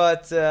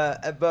 But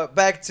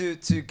back to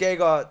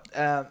Gegard,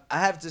 I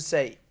have to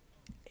say,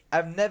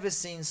 I've never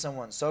seen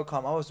someone so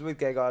calm. I was with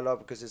Gegard a lot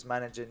because his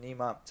manager,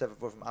 Nima,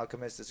 from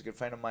Alchemist, is a good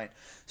friend of mine.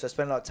 So I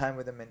spent a lot of time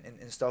with him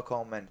in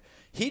Stockholm. And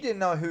he didn't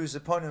know who his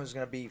opponent was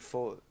going to be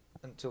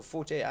until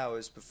 48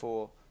 hours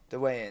before the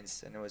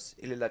weigh-ins. And it was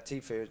Ili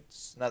Latifi,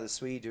 another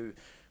Swede, who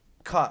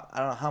cut,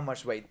 I don't know how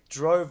much weight,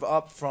 drove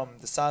up from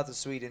the south of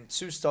Sweden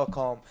to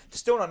Stockholm,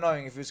 still not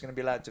knowing if he was going to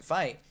be allowed to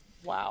fight.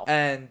 Wow.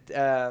 And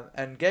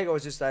Gegard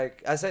was just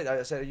like, I said,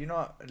 are you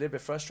not a little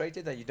bit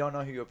frustrated that you don't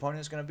know who your opponent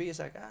is going to be? It's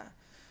like,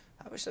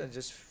 I wish I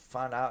just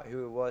found out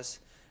who it was.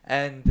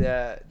 And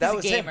that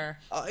was gamer. Him.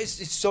 Oh,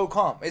 it's so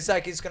calm. It's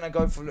like he's going to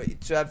go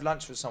to have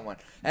lunch with someone.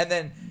 And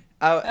then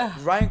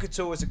Ryan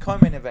Couture was a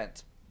co-main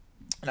event.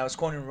 And I was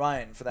cornering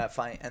Ryan for that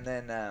fight. And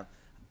then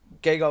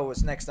Gegard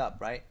was next up,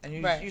 right? And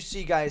you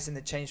see guys in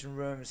the changing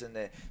rooms and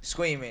they're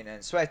screaming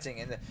and sweating.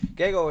 And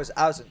Gegard was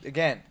out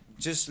again,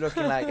 just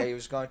looking like he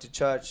was going to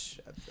church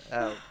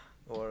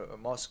or a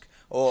mosque.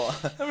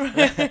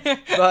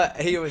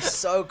 But he was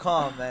so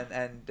calm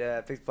and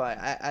big fight.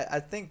 I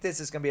think this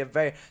is gonna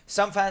be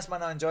some fans might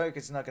not enjoy it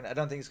because I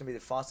don't think it's gonna be the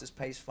fastest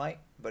paced fight,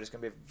 but it's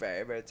gonna be a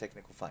very, very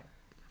technical fight.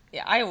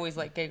 Yeah, I always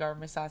like Gegard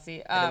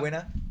Mousasi. And the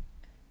winner?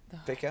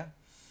 Picker?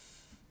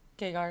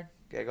 Gegard.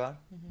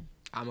 Mm-hmm.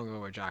 I'm gonna go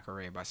with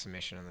Jacare by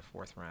submission in the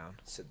 4th round.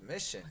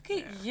 Submission.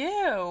 Look at you.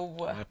 I'm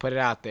gonna put it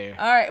out there.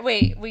 All right,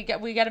 wait. We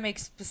got to make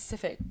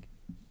specific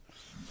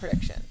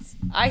predictions.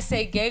 I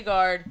say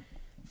Gegard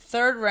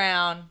 3rd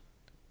round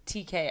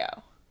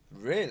TKO.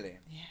 Really?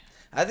 Yeah.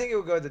 I think it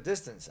will go the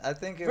distance. I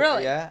think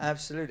really? Yeah,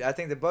 absolutely. I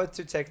think they're both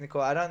too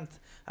technical. I don't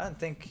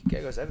think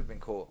Gegard's ever been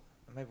caught.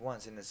 Maybe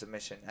once in a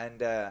submission,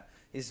 and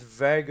he's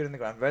very good on the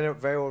ground, very,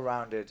 very all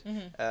rounded.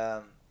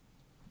 Mm-hmm.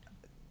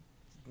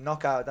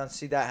 Knockout, don't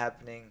see that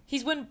happening.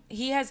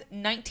 He has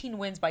 19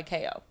 wins by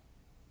KO.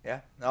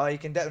 Yeah, no, he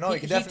can. He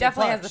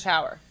definitely has the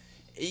power.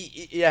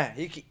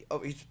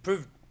 He's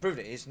proved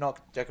it. He's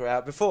knocked Jacare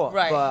out before.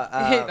 Right.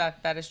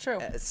 But, that is true.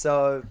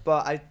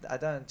 But I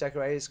don't.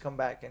 Jacare has come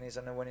back and he's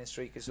on a winning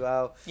streak as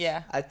well.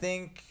 Yeah. I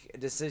think a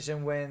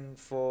decision win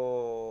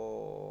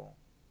for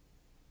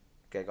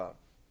Gegard.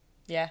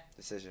 Yeah.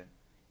 Decision.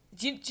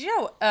 Do you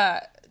know?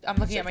 I'm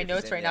looking at my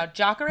notes right now.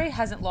 Jacare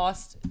hasn't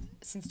lost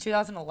since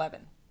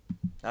 2011.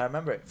 I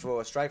remember it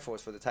for Strikeforce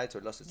for the title.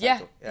 He lost his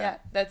title. Yeah.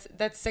 That's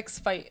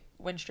 6-fight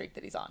win streak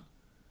that he's on.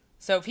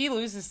 So if he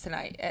loses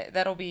tonight,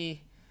 that'll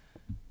be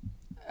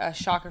a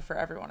shocker for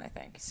everyone, I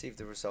think. See if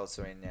the results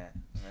are in. Yeah,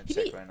 I'm gonna he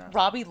check beat right now.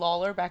 Robbie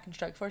Lawler back in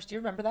Strikeforce. Do you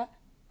remember that?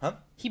 Huh?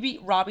 He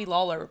beat Robbie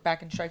Lawler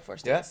back in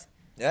Strikeforce days.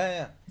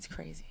 Yeah. It's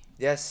crazy.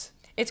 Yes.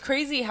 It's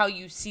crazy how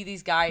you see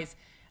these guys,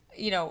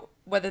 you know,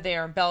 whether they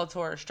are in Bellator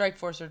or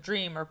Strikeforce or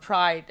Dream or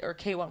Pride or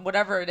K1,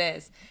 whatever it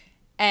is,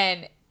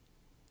 and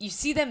you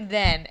see them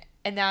then,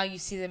 and now you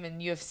see them in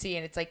UFC,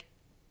 and it's like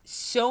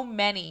so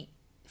many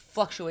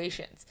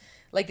fluctuations.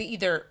 Like they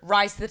either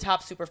rise to the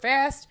top super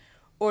fast,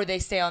 or they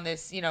stay on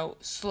this, you know,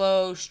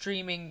 slow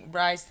streaming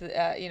rise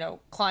to,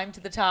 climb to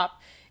the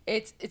top.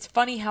 It's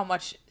funny how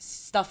much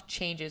stuff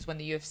changes when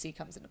the UFC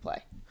comes into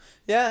play.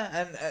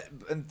 Yeah,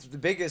 and the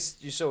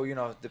biggest you saw,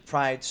 the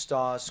Pride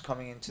stars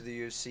coming into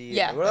the UFC.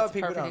 Yeah, a lot of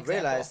people don't example.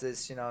 realize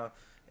this.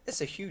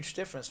 It's a huge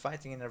difference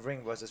fighting in a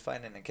ring versus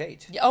fighting in a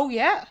cage. Oh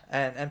yeah.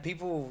 And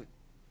people,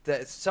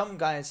 some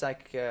guys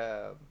like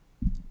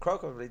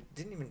Croco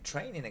didn't even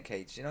train in a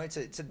cage. It's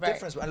a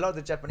difference. A lot of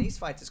the Japanese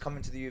fighters come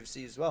into the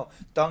UFC as well.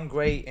 Done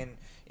great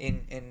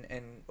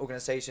in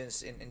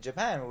organizations in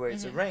Japan where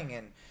it's a ring,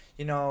 and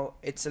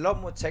it's a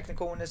lot more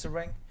technical when there's a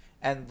ring.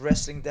 And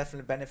wrestling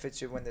definitely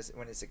benefits you when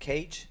it's a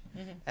cage.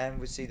 And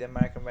we see the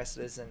American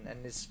wrestlers, and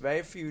there's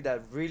very few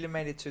that really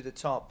made it to the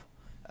top,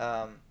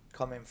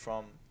 coming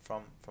from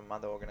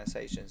other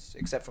organizations,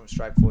 except from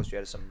Strikeforce. You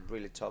had some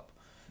really top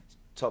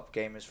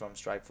gamers from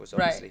Strikeforce,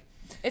 obviously.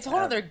 Right. It's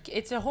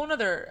a whole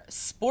other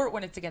sport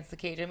when it's against the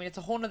cage. I mean, it's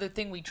a whole other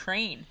thing we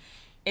train.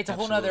 it's a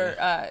whole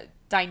nother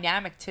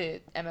dynamic to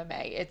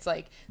MMA. It's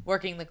like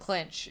working the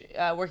clinch,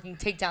 working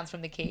takedowns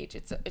from the cage.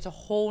 It's a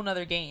whole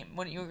nother game.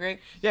 Wouldn't you agree?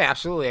 Yeah,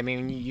 absolutely. I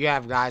mean, you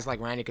have guys like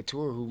Randy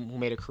Couture who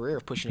made a career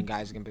of pushing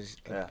guys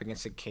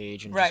against the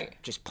cage and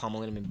just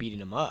pummeling them and beating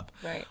them up.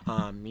 Right.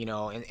 You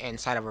know,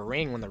 inside of a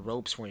ring when the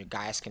ropes where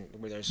guys can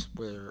where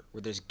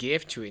there's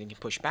give to it and you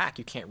can push back,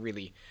 you can't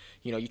really,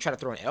 you know, you try to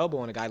throw an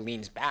elbow and a guy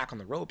leans back on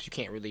the ropes, you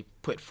can't really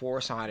put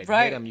force on it,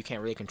 hit him. You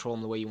can't really control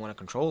him the way you want to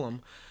control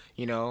him.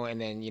 You know, and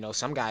then, you know,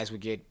 some guys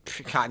would get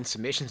caught in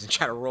submissions and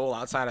try to roll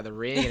outside of the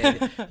ring.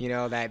 And, you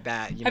know,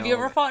 Have you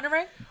ever fought in a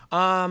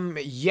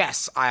ring?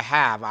 Yes, I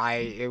have.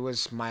 It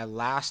was my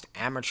last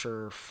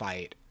amateur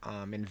fight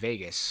in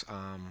Vegas.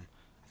 I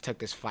took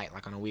this fight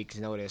like on a week's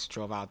notice,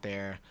 drove out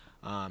there.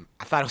 I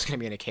thought it was going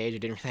to be in a cage. I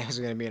didn't think it was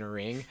going to be in a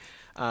ring.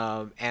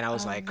 And I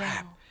was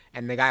crap.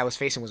 And the guy I was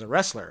facing was a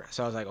wrestler.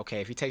 So I was like, okay,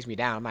 if he takes me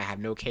down, I might have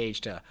no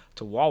cage to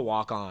wall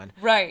walk on.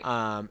 Right.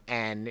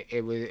 And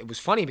it was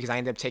funny because I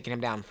ended up taking him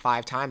down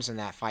 5 times in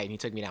that fight, and he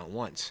took me down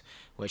once,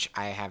 which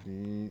I have.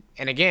 And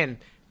again,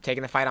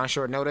 taking the fight on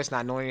short notice,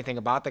 not knowing anything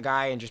about the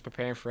guy, and just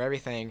preparing for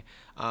everything,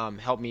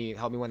 helped me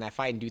win that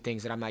fight and do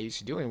things that I'm not used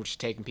to doing, which is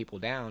taking people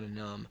down.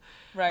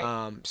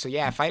 And so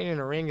yeah, fighting in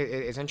a ring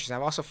is interesting.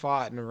 I've also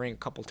fought in a ring a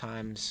couple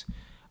times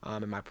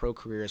in my pro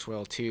career as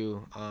well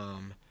too.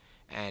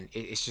 And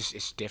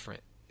it's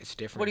different. It's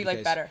different. What do you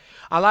like better?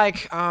 I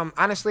like,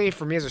 honestly,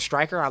 for me as a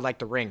striker, I like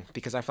the ring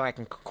because I feel like I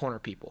can corner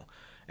people.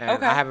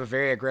 And I have a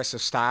very aggressive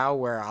style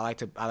where I like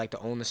to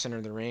own the center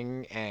of the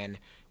ring, and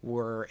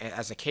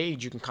as a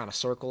cage you can kind of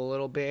circle a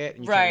little bit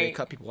and you can't really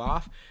cut people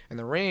off. In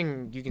the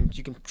ring, you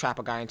can trap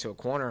a guy into a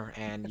corner,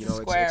 and you know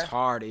it's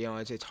hard. You know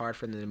it's hard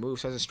for them to move.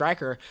 So as a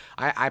striker,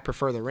 I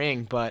prefer the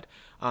ring, but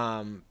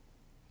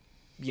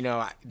you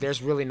know,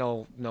 there's really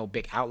no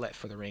big outlet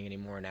for the ring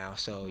anymore now,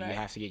 so you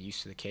have to get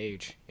used to the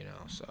cage, you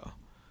know, so.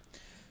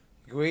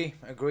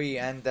 Agree,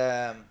 and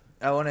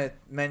I want to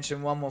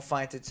mention one more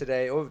fighter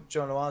today. Oh,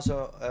 John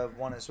Loazo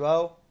won as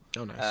well.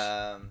 Oh,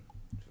 nice.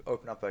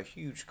 Opened up a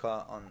huge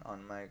cut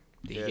on my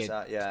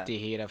Did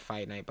he get a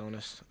fight night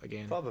bonus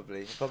again?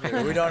 Probably.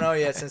 We don't know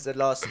yet since the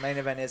last main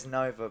event isn't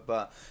over,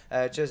 but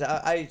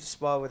I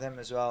spar with him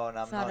as well, and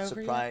I'm not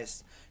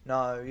surprised. Yet?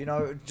 No, you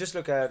know, just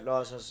look at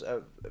Loazo's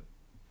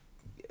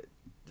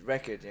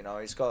record. You know,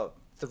 he's got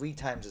 3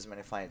 times as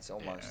many fights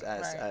almost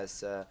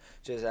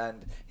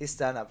and his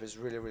stand up is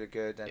really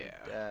good, and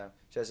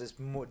just is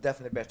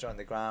definitely better on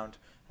the ground,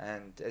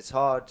 and it's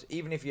hard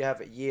even if you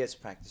have a year's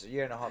practice, a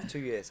year and a half, 2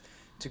 years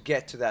to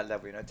get to that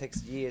level. You know, it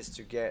takes years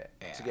to get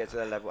to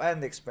that level,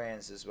 and the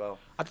experience as well.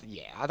 I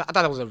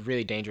thought it was a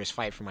really dangerous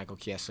fight for Michael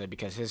Chiesa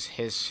because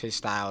his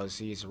style is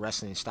he's a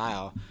wrestling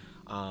style.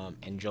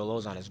 And Joe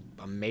Lozon is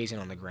amazing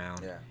on the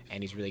ground,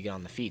 and he's really good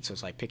on the feet. So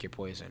it's like pick your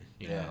poison,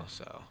 you know.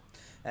 So.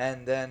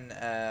 And then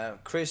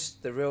Chris,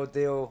 the real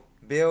deal,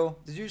 Bill.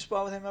 Did you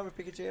spar with him ever,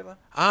 Pikachu ever?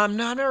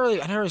 No, I never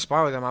really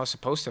sparred with him. I was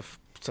supposed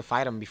to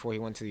fight him before he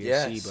went to the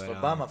UFC, but for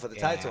BAMMA for the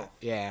title.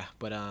 Yeah,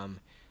 but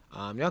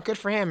you know, good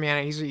for him,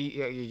 man. He's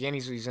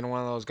in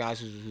one of those guys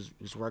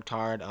who's worked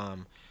hard.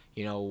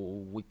 You know,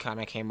 we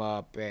kind of came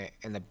up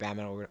in the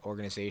BAMMA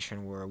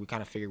organization where we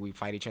kind of figured we'd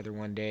fight each other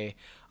one day.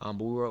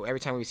 But every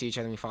time we see each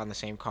other, we fought on the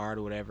same card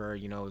or whatever.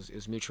 You know, it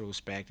was mutual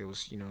respect. It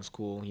was, you know, it's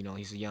cool. You know,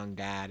 he's a young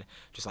dad,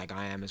 just like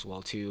I am as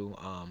well too.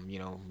 You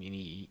know, and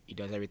he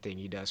does everything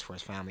he does for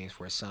his family and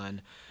for his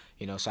son.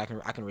 You know, so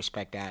I can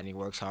respect that, and he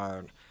works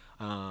hard.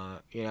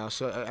 You know,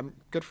 so I'm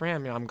good for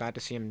him. You know, I'm glad to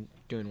see him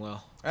doing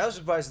well. I was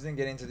surprised he didn't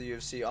get into the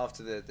UFC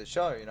after the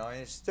show. You know,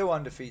 he's still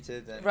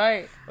undefeated. And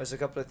there's a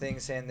couple of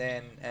things, and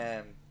then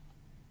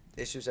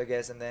issues, I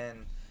guess. And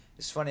then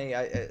it's funny.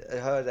 I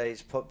heard that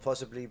he's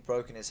possibly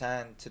broken his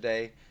hand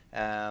today,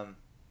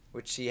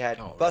 which he had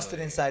busted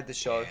inside the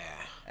show,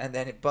 and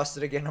then it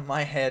busted again on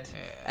my head,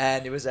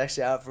 and it was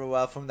actually out for a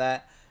while from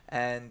that.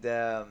 And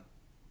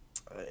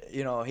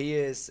you know, he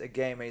is a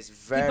gamer. He's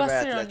very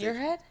athletic. He busted it on your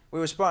head? We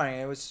were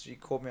sparring. He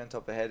caught me on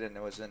top of the head, and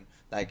it wasn't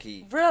like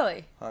he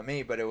really hurt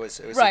me, but it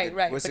was a good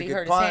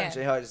hurt punch. His hand.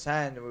 He hurt his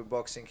hand. We were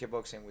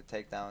kickboxing with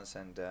takedowns,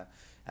 and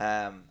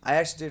I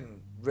actually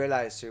didn't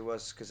realize who it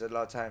was because a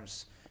lot of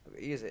times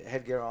he has a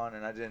headgear on,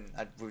 and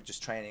we were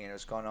just training, and it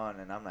was going on,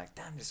 and I'm like,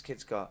 damn, this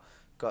kid's got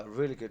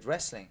really good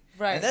wrestling.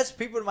 Right. And that's,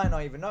 people might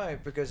not even know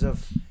it because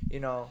of, you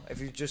know, if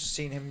you've just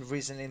seen him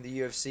recently in the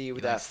UFC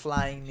with that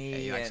flying knee. Yeah,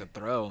 he likes to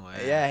throw.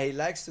 Yeah, he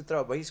likes to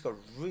throw, but he's got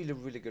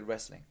really good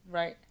wrestling.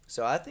 Right.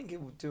 So I think he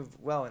would do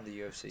well in the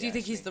UFC. Do you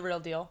think he's the real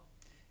deal?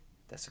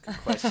 That's a good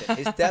question.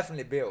 He's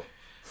definitely Bill.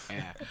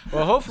 Yeah.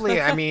 Well, hopefully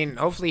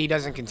he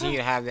doesn't continue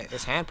to have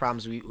his hand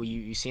problems.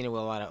 You've seen it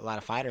with a lot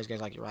of fighters,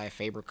 guys like Uriah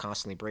Faber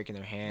constantly breaking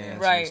their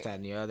hands, and this, that,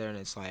 and the other, and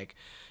it's like,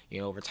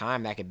 you know, over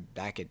time that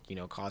could you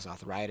know, cause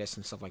arthritis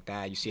and stuff like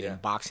that. You see it in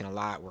boxing a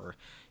lot where,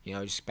 you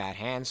know, just bad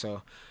hands.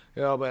 So,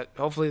 you know, but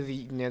hopefully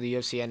the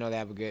UFC, I know they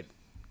have a good,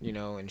 you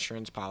know,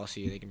 insurance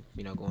policy. They can,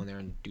 you know, go in there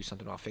and do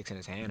something about fixing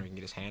his hand, or he can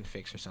get his hand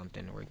fixed or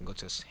something, or he can go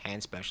to a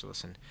hand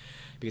specialist. And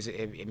because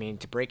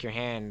to break your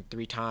hand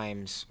 3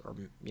 times, or,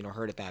 you know,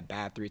 hurt it that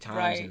bad 3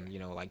 times in, you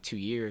know, like 2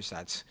 years,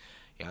 that's,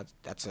 you know,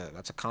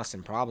 that's a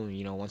constant problem.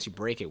 You know, once you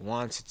break it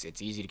once,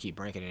 it's easy to keep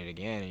breaking it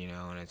again. You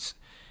know,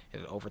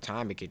 and over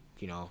time it could,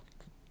 you know,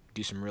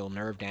 do some real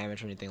nerve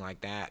damage or anything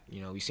like that.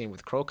 You know, we've seen it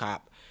with Crow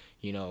Cop.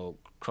 You know,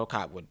 Crow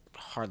Cop would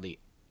hardly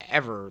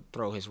ever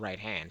throw his right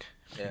hand.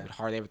 Yeah. He would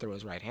hardly ever throw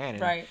his right hand.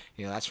 And, right.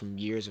 You know, that's from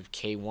years of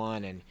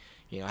K1 and,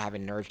 you know,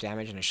 having nerve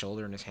damage in his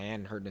shoulder and his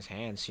hand and hurting his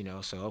hands, you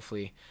know. So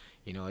hopefully,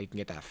 you know, he can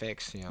get that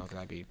fixed, you know, because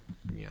that'd be,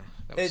 you know,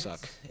 that would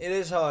suck. It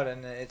is hard,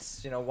 and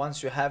it's, you know,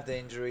 once you have the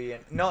injury,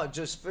 and not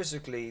just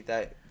physically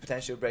that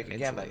potentially break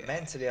mentally, again, but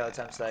mentally all the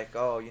time, it's like,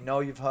 oh, you know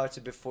you've hurt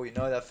it before, you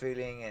know that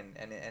feeling,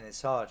 and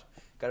it's hard.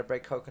 Gotta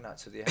break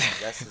coconuts with your hand.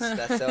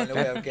 That's the only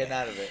way of getting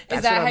out of it.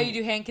 Is that how you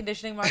do hand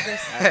conditioning,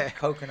 Marcus?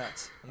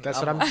 Coconuts. That's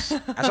what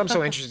I'm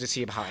so interested to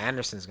see about how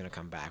Anderson's gonna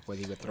come back.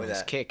 Whether he would throw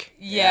his kick.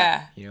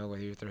 Yeah. You know,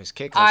 whether he would throw his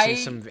kick. I've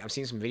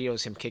seen some videos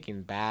of him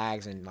kicking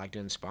bags and like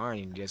doing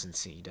sparring. And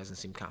he doesn't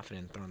seem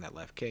confident in throwing that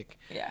left kick.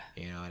 Yeah.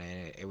 You know, and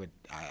it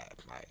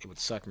would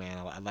suck, man.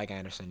 I like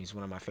Anderson. He's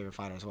one of my favorite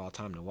fighters of all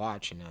time to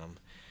watch, and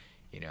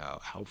you know,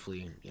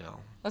 hopefully, you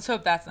know. Let's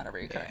hope that's not a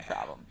recurring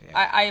problem.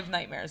 Yeah. I have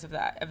nightmares of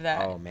that.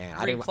 Oh man,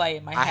 replay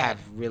in my head. I have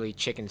really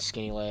chicken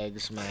skinny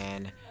legs,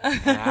 man.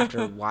 And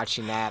after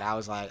watching that, I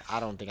was like, I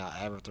don't think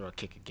I'll ever throw a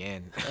kick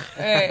again.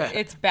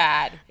 It's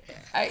bad.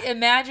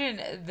 Imagine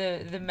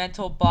the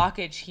mental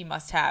blockage he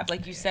must have.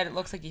 Like you said, it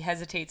looks like he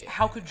hesitates.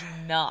 How could you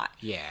not?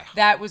 Yeah.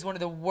 That was one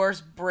of the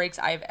worst breaks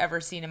I've ever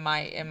seen in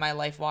my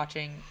life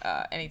watching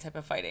any type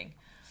of fighting.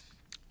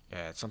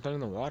 Yeah, it's something in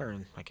the water,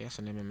 and I guess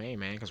in MMA,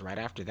 man. Because right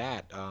after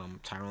that,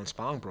 Tyrone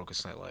Spong broke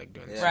his leg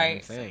doing the same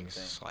things.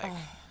 It's like,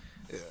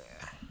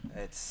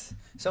 it's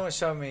someone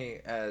showed me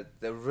the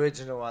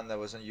original one that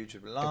was on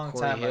YouTube a long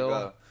time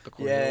ago.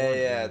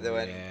 That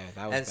was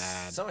and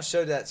bad. Someone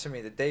showed that to me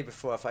the day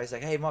before. I was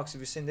like, "Hey, Marks,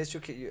 have you seen this?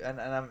 And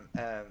I'm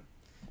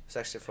it's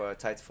actually for a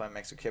Title Fight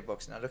Mexico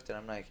kickboxing. I looked at it,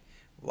 I'm like,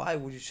 why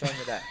would you show me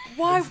that?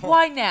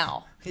 Why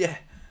now? Yeah.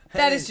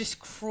 That is just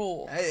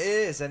cruel. It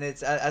is, and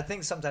it's. I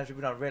think sometimes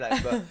people don't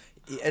realize, but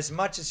as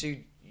much as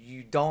you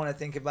don't want to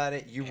think about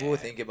it, you will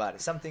think about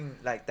it. Something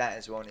like that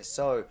as well, and it's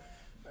so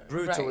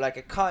brutal. Right. Like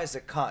a cut is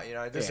a cut, you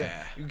know. It doesn't.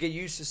 You get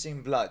used to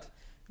seeing blood.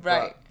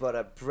 Right. But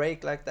a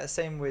break like that,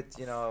 same with,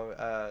 you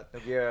know,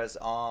 Nogueira's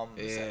arms.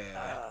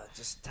 Yeah.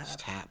 Just tap. Just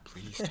tap,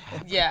 please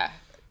tap. Yeah.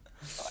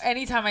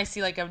 Anytime I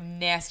see like a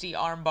nasty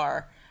arm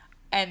bar,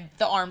 and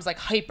the arm's like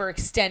hyper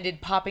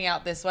extended, popping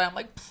out this way, I'm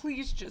like,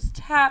 please just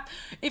tap.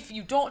 If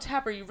you don't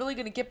tap, are you really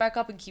gonna get back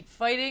up and keep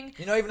fighting?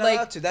 You're not even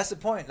allowed to. That's the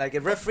point. Like,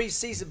 if referee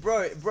sees it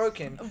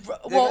broken,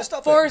 well,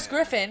 Forrest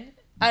Griffin,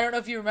 I don't know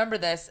if you remember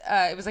this.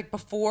 It was like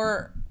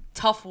before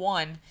Tough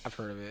 1. I've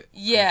heard of it.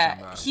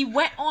 Yeah, he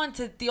went on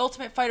to The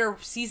Ultimate Fighter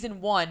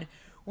Season 1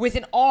 with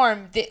an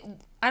arm that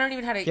I don't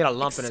even know how to explain it. He had a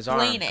lump in his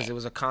arm because it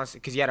was a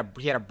constant. Because he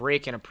had a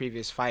break in a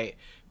previous fight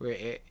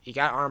where he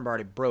got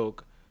armbarred, it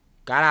broke.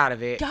 Got out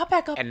of it, got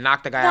back up, and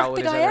knocked the guy out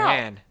with his other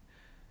hand.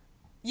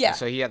 Yeah. And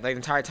so he had, like, the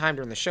entire time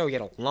during the show, he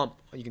had a lump,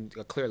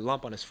 a clear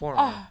lump on his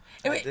forearm.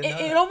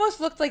 It almost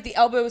looked like the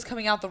elbow was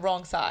coming out the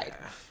wrong side.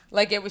 Yeah.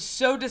 Like, it was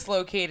so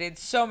dislocated,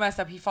 so messed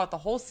up. He fought the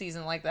whole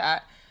season like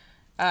that.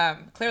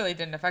 Clearly, it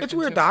didn't affect him. It's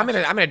weird though. I'm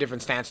in a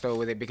different stance though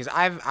with it because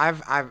I've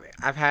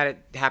had it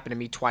happen to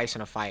me twice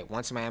in a fight.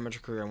 Once in my amateur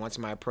career and once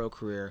in my pro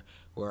career,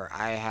 where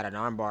I had an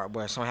armbar,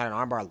 where someone had an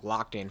armbar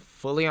locked in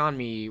fully on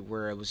me,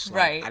 where it was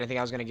like, I didn't think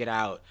I was gonna get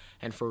out,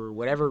 and for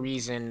whatever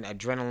reason,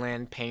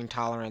 adrenaline, pain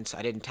tolerance,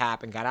 I didn't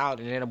tap and got out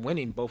and ended up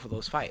winning both of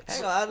those fights.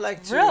 Hang on, I'd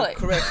like to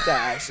correct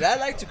that. Actually, I'd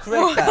like to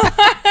correct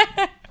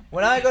that.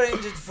 When I got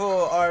injured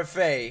for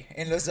RFA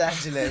in Los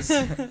Angeles,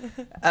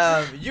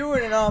 you were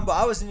in an armbar.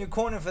 I was in your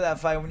corner for that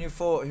fight when you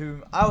fought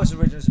whom I was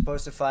originally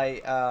supposed to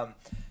fight,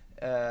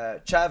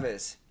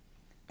 Chavez.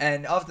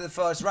 And after the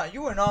first round,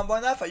 you were in armbar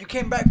in that fight. You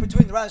came back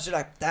between the rounds. You're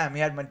like, damn, he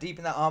had my deep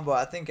in that armbar.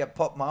 I think I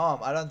popped my arm.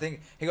 I don't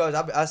think... He goes,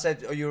 I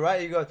said, are you right?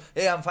 He goes,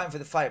 yeah, I'm fine for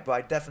the fight, but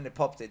I definitely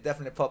popped it.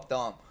 Definitely popped the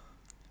arm.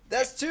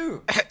 That's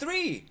 2.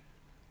 3.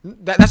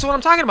 That's what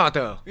I'm talking about,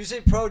 though. You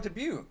said pro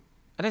debut.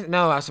 I didn't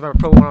know. I was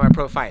about one of my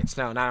pro fights.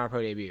 No, not my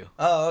pro debut.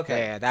 Oh, okay.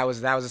 Yeah, that was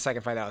the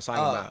second fight that I was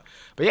talking about.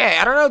 But yeah,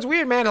 I don't know. It's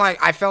weird, man.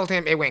 Like, I felt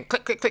him. It went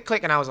click, click, click,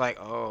 click, and I was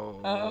like,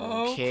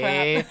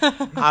 okay.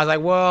 Crap. I was like,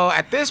 well,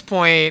 at this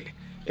point,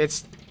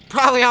 it's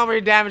probably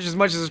already damaged as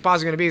much as it's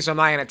possibly going to be, so I'm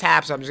not going to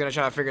tap, so I'm just going to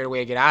try to figure out a way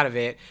to get out of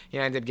it. You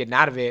know, I ended up getting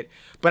out of it.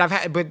 But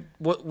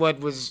what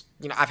was,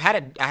 you know, it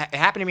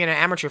happened to me in an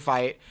amateur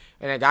fight,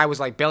 and a guy was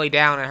like belly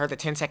down, and I heard the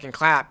 10-second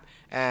clap,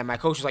 and my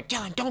coach was like,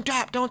 Dylan, don't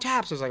tap. So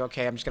I was like,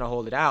 okay, I'm just going to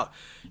hold it out.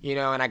 You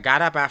know, and I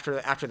got up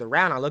after the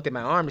round, I looked at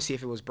my arm to see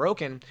if it was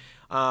broken,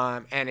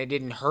 and it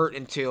didn't hurt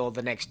until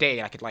the next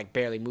day. I could like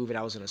barely move it.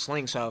 I was in a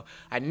sling, so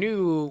I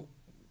knew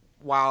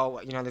while,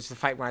 you know, this is the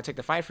fight when I took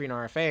the fight for an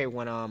RFA,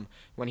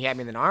 when he had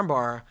me in an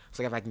armbar, it's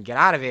like if I can get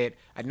out of it,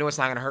 I know it's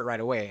not going to hurt right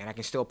away, and I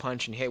can still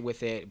punch and hit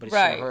with it, but it's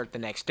going to hurt the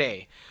next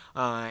day.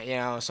 You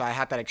know, so I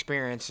had that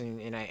experience,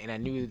 and I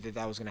knew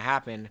that was going to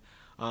happen.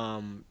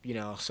 You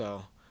know,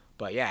 so,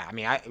 But yeah, I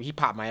mean, he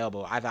popped my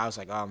elbow. I was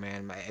like, oh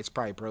man, it's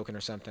probably broken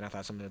or something. I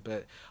thought something,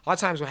 but a lot of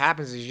times what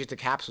happens is you get the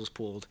capsules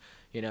pulled.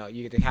 You know,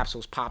 you get the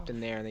capsules popped in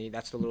there, and then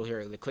that's the little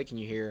the clicking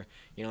you hear.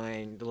 You know,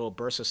 and the little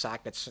bursa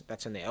sac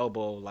that's in the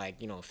elbow, like,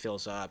 you know,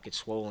 fills up, gets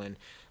swollen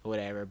or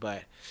whatever.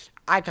 But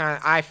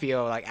I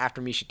feel like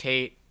after Miesha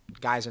Tate,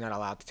 guys are not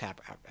allowed to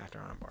tap after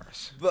arm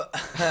bars. But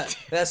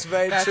that's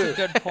very true. That's a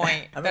good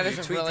point. That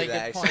is a really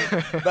good point.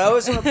 But I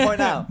was going to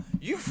point out,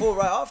 you fought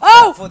right after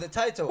Oh! that for the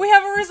title. We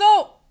have a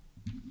result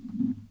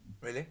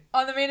Really?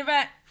 on the main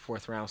event.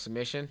 4th round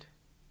submission.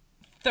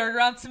 3rd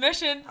round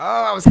submission. Oh,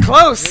 I was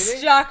close.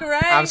 Really? Jacare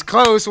I was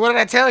close. What did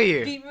I tell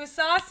you? beat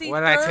Musasi. What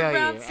did I 3rd tell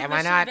round you?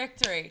 submission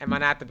victory. Am I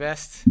not the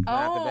best? Am I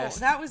not the Oh, best?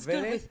 that was good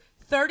Really? with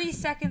 30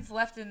 seconds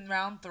left in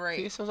round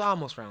 3. This was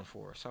almost round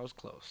 4, so I was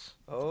close.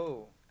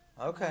 Oh,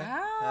 okay.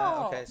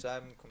 Wow. Okay, so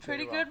I'm completely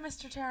Pretty good,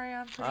 Mr.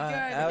 Terrion. Pretty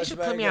That good. They was should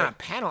very put me good. on a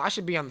panel. I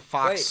should be on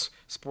Fox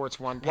Sports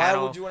 1 Why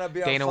panel. would you want to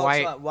be on Dana Fox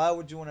White. Live? Why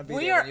would you want to be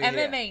We there are when you're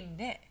here?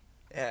 MMAnytt.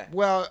 Yeah.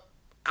 Well,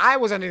 I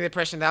was under the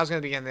impression that I was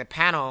going to be on the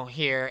panel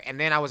here, and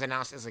then I was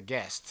announced as a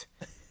guest.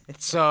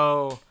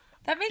 So,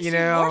 That makes you you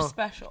know, more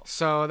special.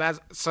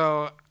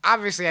 so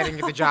obviously I didn't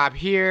get the job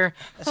here.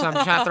 So I'm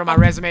trying to throw my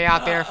resume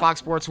out there. Fox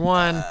Sports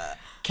 1,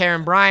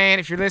 Karen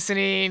Bryant, if you're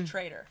listening.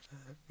 Traitor.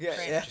 Yeah,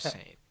 Great. yeah. Just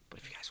saying. But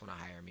if you guys want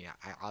to hire me,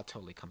 I'll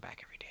totally come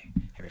back every day,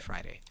 every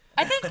Friday.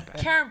 I think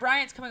Karen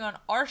Bryant's coming on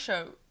our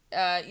show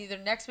either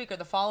next week or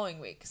the following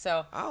week.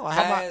 So Oh, I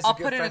have my, It's a I'll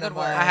good put in a friend good of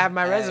word. mine. I have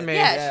my resume.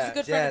 Yeah, she's a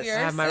good friend of yours. I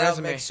have my And I'll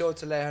resume. make sure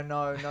to let her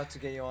know not to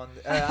get you on.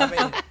 I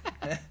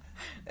mean,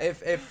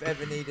 if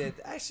ever needed.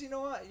 Actually, you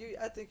know what?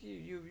 I think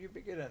you'd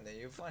be good on there.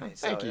 You're funny.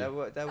 Thank so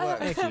you. That works.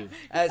 Thank you.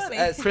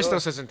 As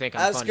Christos doesn't think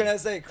I I'm was funny. gonna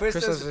say,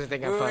 Christos doesn't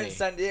think I'm we were funny. in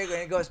San Diego,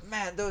 and he goes,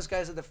 "Man, those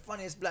guys are the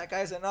funniest black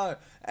guys I know."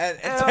 And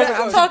I'm Tito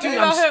goes, talking dude,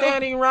 about I'm who?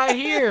 standing right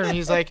here. And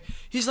he's like,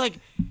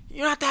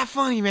 you're not that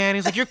funny, man.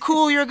 He's like, you're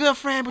cool, you're a good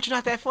friend, but you're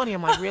not that funny.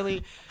 I'm like,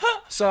 really?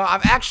 So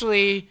I've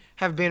actually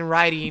been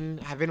writing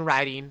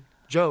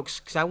jokes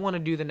because I want to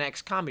do the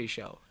next comedy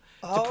show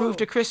to prove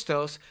to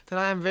Christos that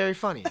I am very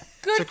funny.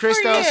 Good so for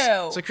Christos,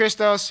 you. So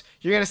Christos,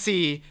 you're gonna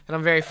see that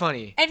I'm very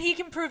funny. And he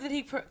can prove that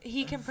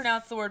he can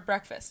pronounce the word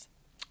breakfast.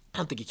 I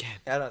don't think he can.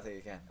 I don't think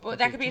you can. Well,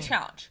 that could be a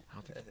challenge. I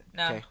don't think.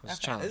 No. Okay, let's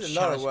Okay. challenge. There's a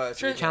lot of words.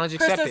 Challenge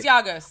Christos accepted.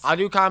 Yagos. I'll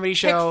do comedy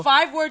show. Pick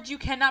 5 words you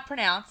cannot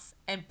pronounce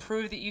and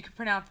prove that you can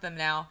pronounce them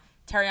now.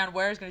 Terrion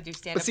Ware is going to do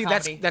stand-up But see,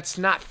 comedy. that's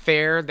not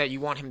fair that you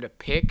want him to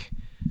pick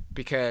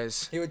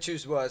because He would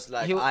choose words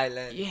like He'll-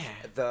 island, yeah.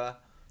 the.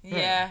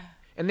 Yeah.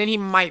 and then he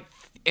might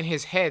in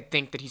his head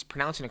think that he's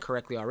pronouncing it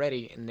correctly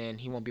already, and then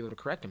he won't be able to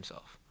correct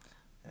himself.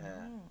 Yeah.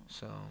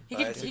 So He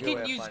But can, it's a he good can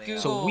way of use finding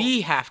out. Google. so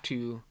we have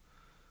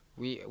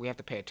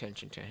to pay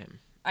attention to him.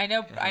 I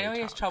know how he he has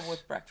talks. trouble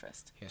with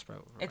breakfast. Yes,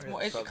 bro. It's Yeah,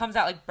 more. It trouble. comes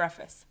out like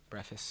breakfast.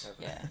 Breakfast.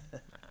 Yeah.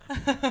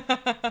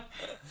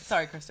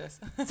 Sorry, Christos.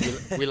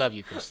 We love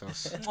you,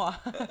 Christos.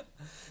 Mwah.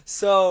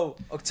 So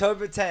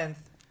October 10th,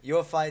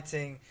 you're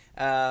fighting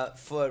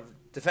for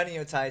defending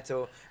your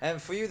title,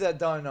 and for you that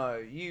don't know,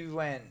 you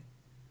went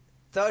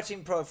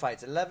 13 pro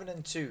fights,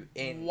 11-2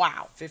 in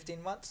Wow.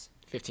 15 months.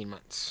 15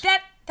 months.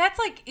 That's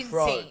like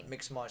Pro insane.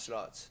 mixed martial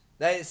arts.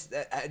 That is.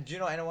 Do you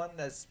know anyone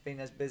that's been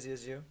as busy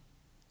as you?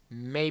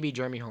 Maybe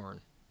Jeremy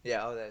Horn.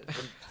 Yeah,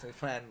 the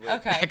man. With.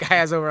 Okay. That guy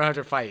has over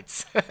 100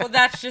 fights. Well,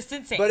 that's just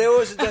insane. But it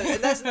was,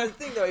 and that's another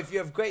thing though. If you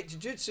have great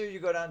jiu-jitsu, you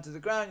go down to the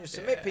ground, you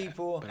submit Yeah,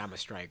 people. But I'm a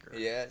striker.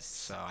 Yes.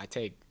 So I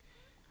take.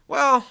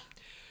 Well,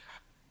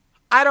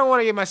 I don't want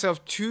to give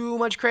myself too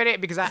much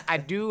credit because I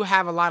do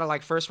have a lot of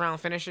like first round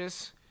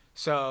finishes.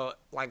 So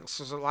a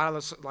lot of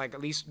those, like, at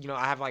least, you know,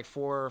 I have like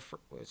four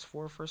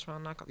first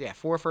round knockouts. Yeah,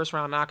 4 first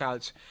round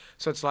knockouts.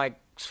 So it's like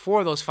 4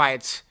 of those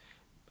fights,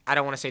 I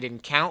don't want to say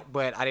didn't count,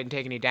 but I didn't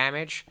take any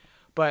damage.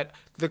 But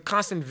the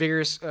constant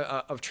vigorous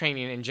of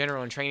training in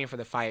general and training for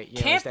the fight, you know,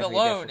 is Camp definitely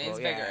alone difficult.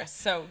 is Yeah. vigorous.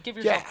 So give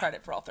yourself Yeah.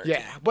 credit for all 13.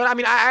 Yeah, but I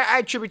mean, I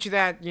attribute to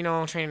that, you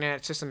know, training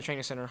at System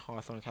Training Center,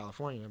 Hawthorne,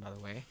 California, by the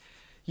way.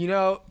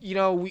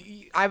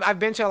 I've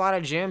been to a lot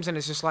of gyms, and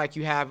it's just like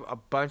you have a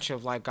bunch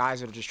of like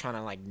guys that are just trying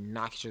to like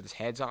knock each other's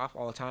heads off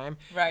all the time.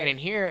 Right. And in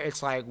here,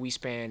 it's like we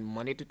spend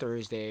Monday through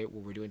Thursday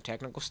where we're doing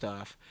technical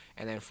stuff,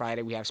 and then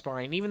Friday we have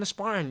sparring. And even the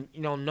sparring,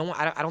 you know, no one,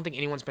 I don't think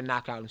anyone's been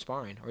knocked out in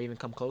sparring or even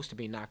come close to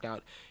being knocked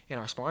out in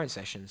our sparring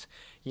sessions.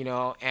 You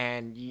know,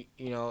 and you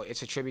know,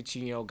 it's a tribute to,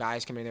 you know,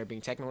 guys coming in there being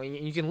technical. And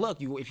you can look,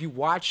 if you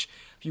watch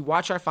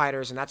our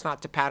fighters, and that's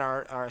not to pat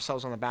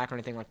ourselves on the back or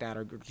anything like that,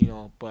 or, you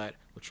know, but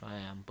which I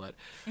am, but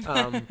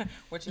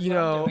Which is you what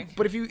I'm know, doing.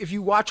 but if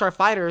you watch our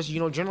fighters, you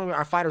know, generally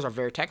our fighters are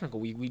very technical.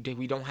 We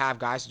don't have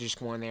guys that just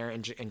go in there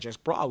and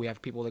just brawl. We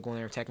have people that go in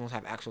there and technicals,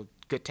 have actual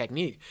good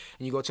technique.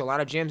 And you go to a lot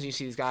of gyms and you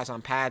see these guys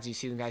on pads, you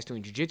see them guys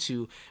doing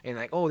jiu-jitsu, and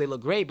like, oh, they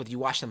look great, but you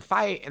watch them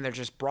fight and they're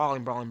just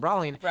brawling.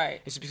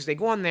 Right. It's because they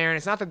go in there, and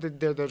it's not that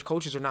their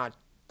coaches are not,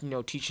 you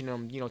know, teaching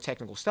them, you know,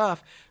 technical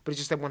stuff, but it's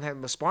just that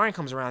when the sparring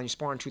comes around, you're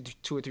sparring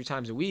two or three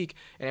times a week,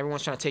 and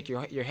everyone's trying to take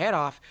your head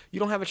off. You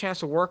don't have a chance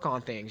to work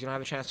on things. You don't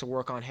have a chance to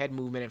work on head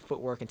movement and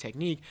footwork and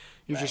technique.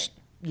 You're just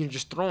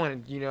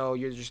throwing, you know,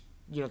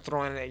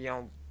 throwing, you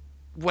know,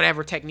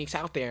 whatever techniques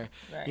out there,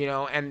 Right. you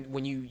know. And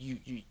when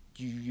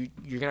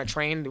you're gonna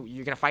train,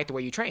 you're gonna fight the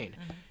way you train.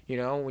 Mm-hmm. You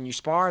know, when you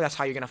spar, that's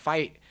how you're gonna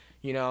fight.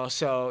 You know,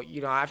 so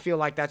you know, I feel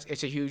like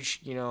it's a huge,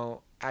 you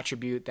know,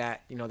 attribute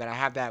that, you know, that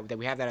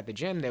we have that at the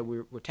gym, that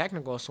we're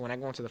technical. So when I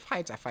go into the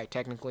fights, I fight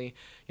technically.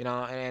 You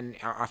know, and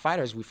our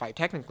fighters, we fight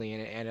technically,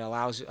 and it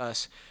allows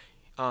us.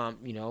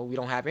 You know, we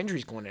don't have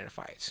injuries going into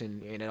fights,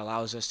 and it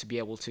allows us to be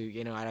able to,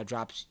 you know, at a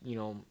drops, you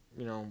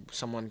know,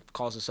 someone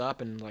calls us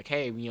up and like,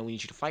 hey, you know, we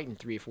need you to fight in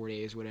 3 or 4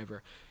 days,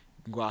 whatever.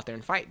 Go out there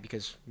and fight,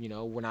 because, you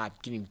know, we're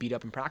not getting beat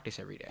up in practice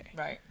every day.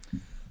 Right.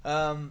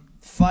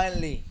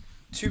 Finally,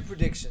 two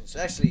predictions.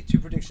 Actually, two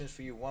predictions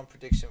for you. One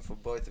prediction for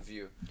both of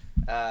you.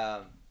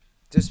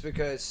 Just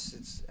because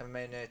it's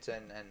MMAnytt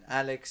and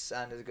Alex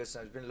and there's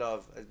been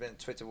there's been a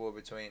Twitter war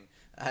between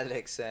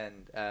Alex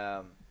and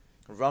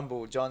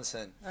Rumble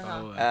Johnson.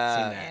 Oh, I've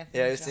seen that.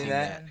 Yeah, you've seen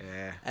that?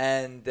 Yeah.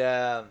 And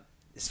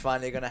it's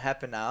finally going to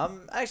happen now.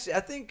 I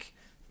think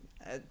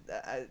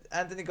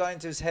Anthony got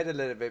into his head a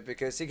little bit,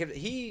 because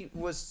he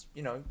was,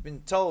 you know, been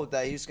told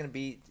that he's going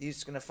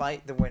to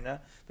fight the winner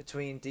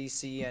between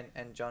DC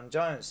and John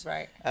Jones.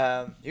 Right.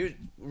 He was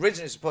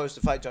originally supposed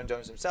to fight John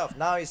Jones himself.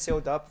 Now he's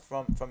healed up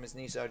from his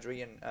knee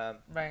surgery, and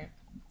Right.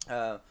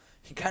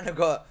 He kind of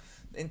got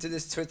into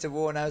this Twitter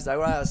war, and I was like,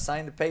 right, I'll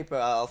sign the paper,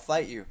 I'll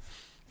fight you.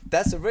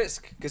 That's a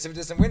risk, because if he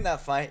doesn't win that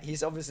fight,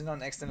 he's obviously not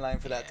next in line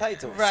for that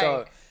title.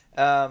 Right.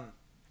 So,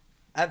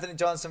 Anthony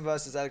Johnson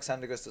versus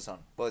Alexander Gustafsson,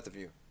 both of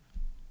you.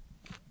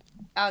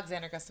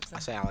 Alexander Gustafsson. I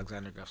say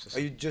Alexander Gustafsson. Are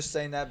you just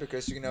saying that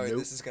because you know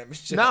this is gonna be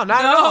shit? No,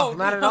 not at all.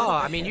 Not at all.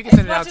 I mean, you can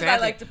send it out to I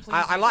Anthony. like to please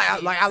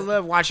I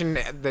love watching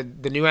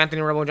the new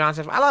Anthony Rumble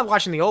Johnson. I love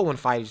watching the old one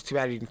fight. It's too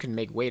bad he couldn't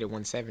make weight at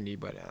 170,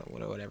 but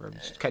whatever.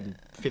 Just cutting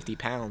 50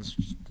 pounds,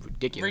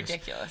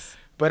 ridiculous.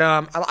 But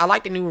I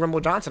like the new Rumble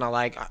Johnson.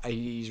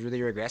 He's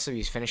really aggressive.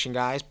 He's finishing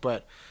guys,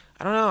 but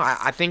I don't know.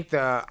 I think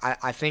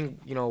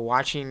you know,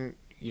 watching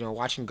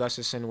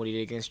Gustafsson, what he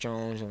did against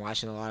Jones, and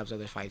watching a lot of his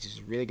other fights, he's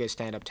a really good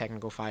stand-up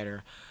technical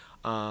fighter,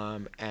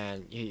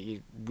 and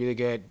he really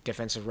good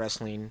defensive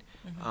wrestling.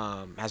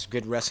 Has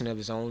good wrestling of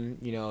his own,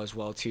 you know, as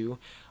well too.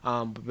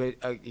 But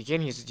again,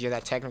 he's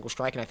that technical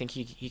strike, and I think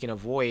he can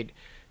avoid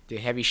the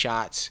heavy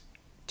shots.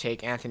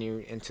 Take Anthony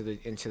into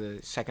the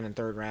second and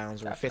third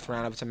rounds, or fifth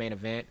round if it's a main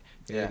event.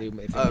 Yeah.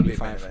 It'll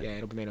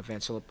be main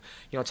event. So,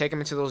 you know, take him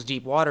into those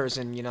deep waters,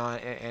 and you know,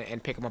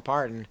 and pick him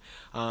apart,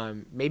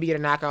 and maybe get a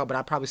knockout. But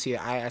I'd probably see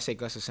I say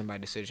Gustafsson by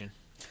decision.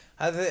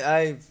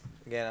 Again,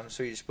 I'm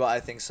Swedish, but I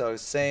think so.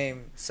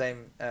 Same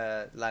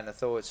line of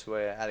thoughts,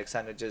 where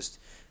Alexander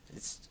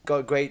it's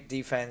got great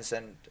defense,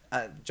 and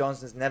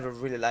Johnson's never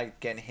really liked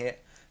getting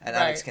hit, and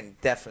Right. Alex can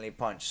definitely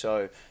punch.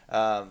 So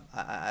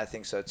I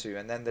think so too.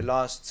 And then the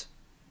last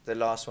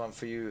one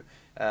for you,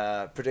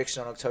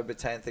 prediction on October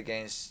 10th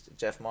against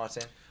Jeff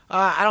Martin.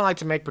 I don't like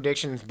to make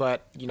predictions,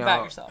 but you know,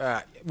 About yourself.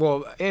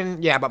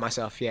 About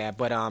myself, yeah.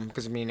 But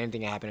because I mean,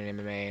 anything can happen in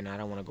MMA, and I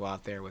don't want to go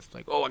out there with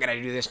like, oh, I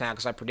gotta do this now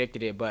because I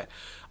predicted it. But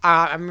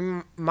I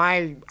mean,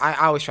 I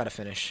always try to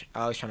finish.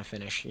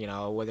 You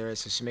know, whether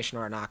it's a submission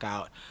or a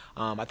knockout.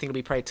 I think it'll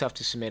be pretty tough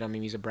to submit him.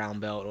 He's a brown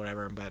belt or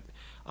whatever, but.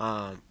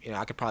 You know,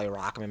 I could probably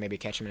rock him and maybe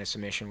catch him in a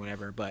submission,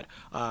 whatever. But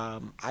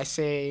I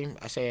say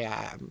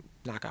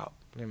knockout.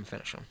 Let him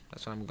finish him.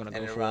 That's what I'm gonna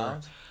go for.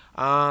 Round?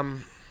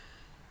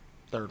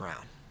 Third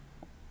round.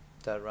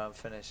 Third round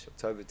finish,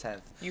 October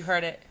 10th. You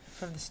heard it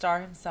from the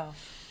star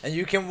himself. And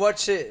you can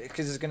watch it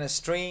because it's gonna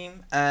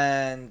stream,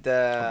 and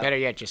better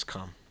yet, just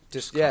come.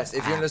 Yes,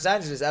 if you're in Los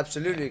Angeles,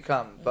 absolutely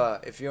come.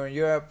 But if you're in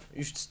Europe,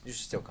 you should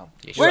still come.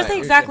 Where's the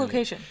exact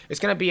location? It's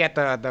gonna be at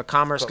the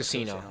Commerce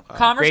Casino.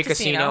 Commerce Great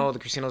casino. The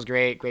casino's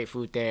great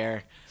food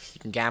there. You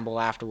can gamble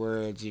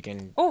afterwards. You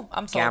can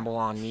gamble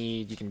on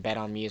me. You can bet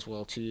on me as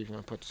well too. If you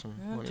want to put some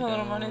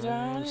money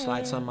down,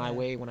 slide some my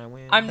way when I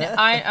win. I'm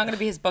gonna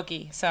be his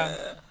bookie. So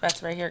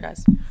that's right here,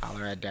 guys.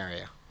 Holler at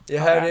Daria. You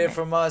heard it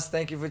from us.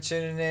 Thank you for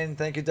tuning in.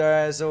 Thank you,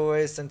 Daria, as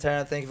always. And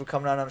Terrion, thank you for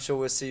coming on. I'm sure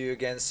we'll see you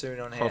again soon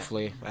on here.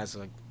 Hopefully, as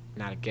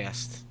not a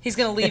guest. He's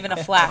gonna leave in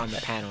a flash. On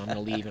the panel, I'm gonna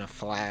leave in a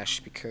flash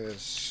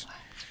because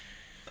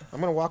I'm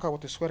gonna walk out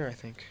with the sweater. I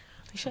think.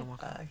 You should.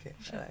 I like it.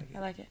 I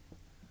like it.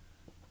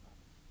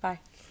 Bye.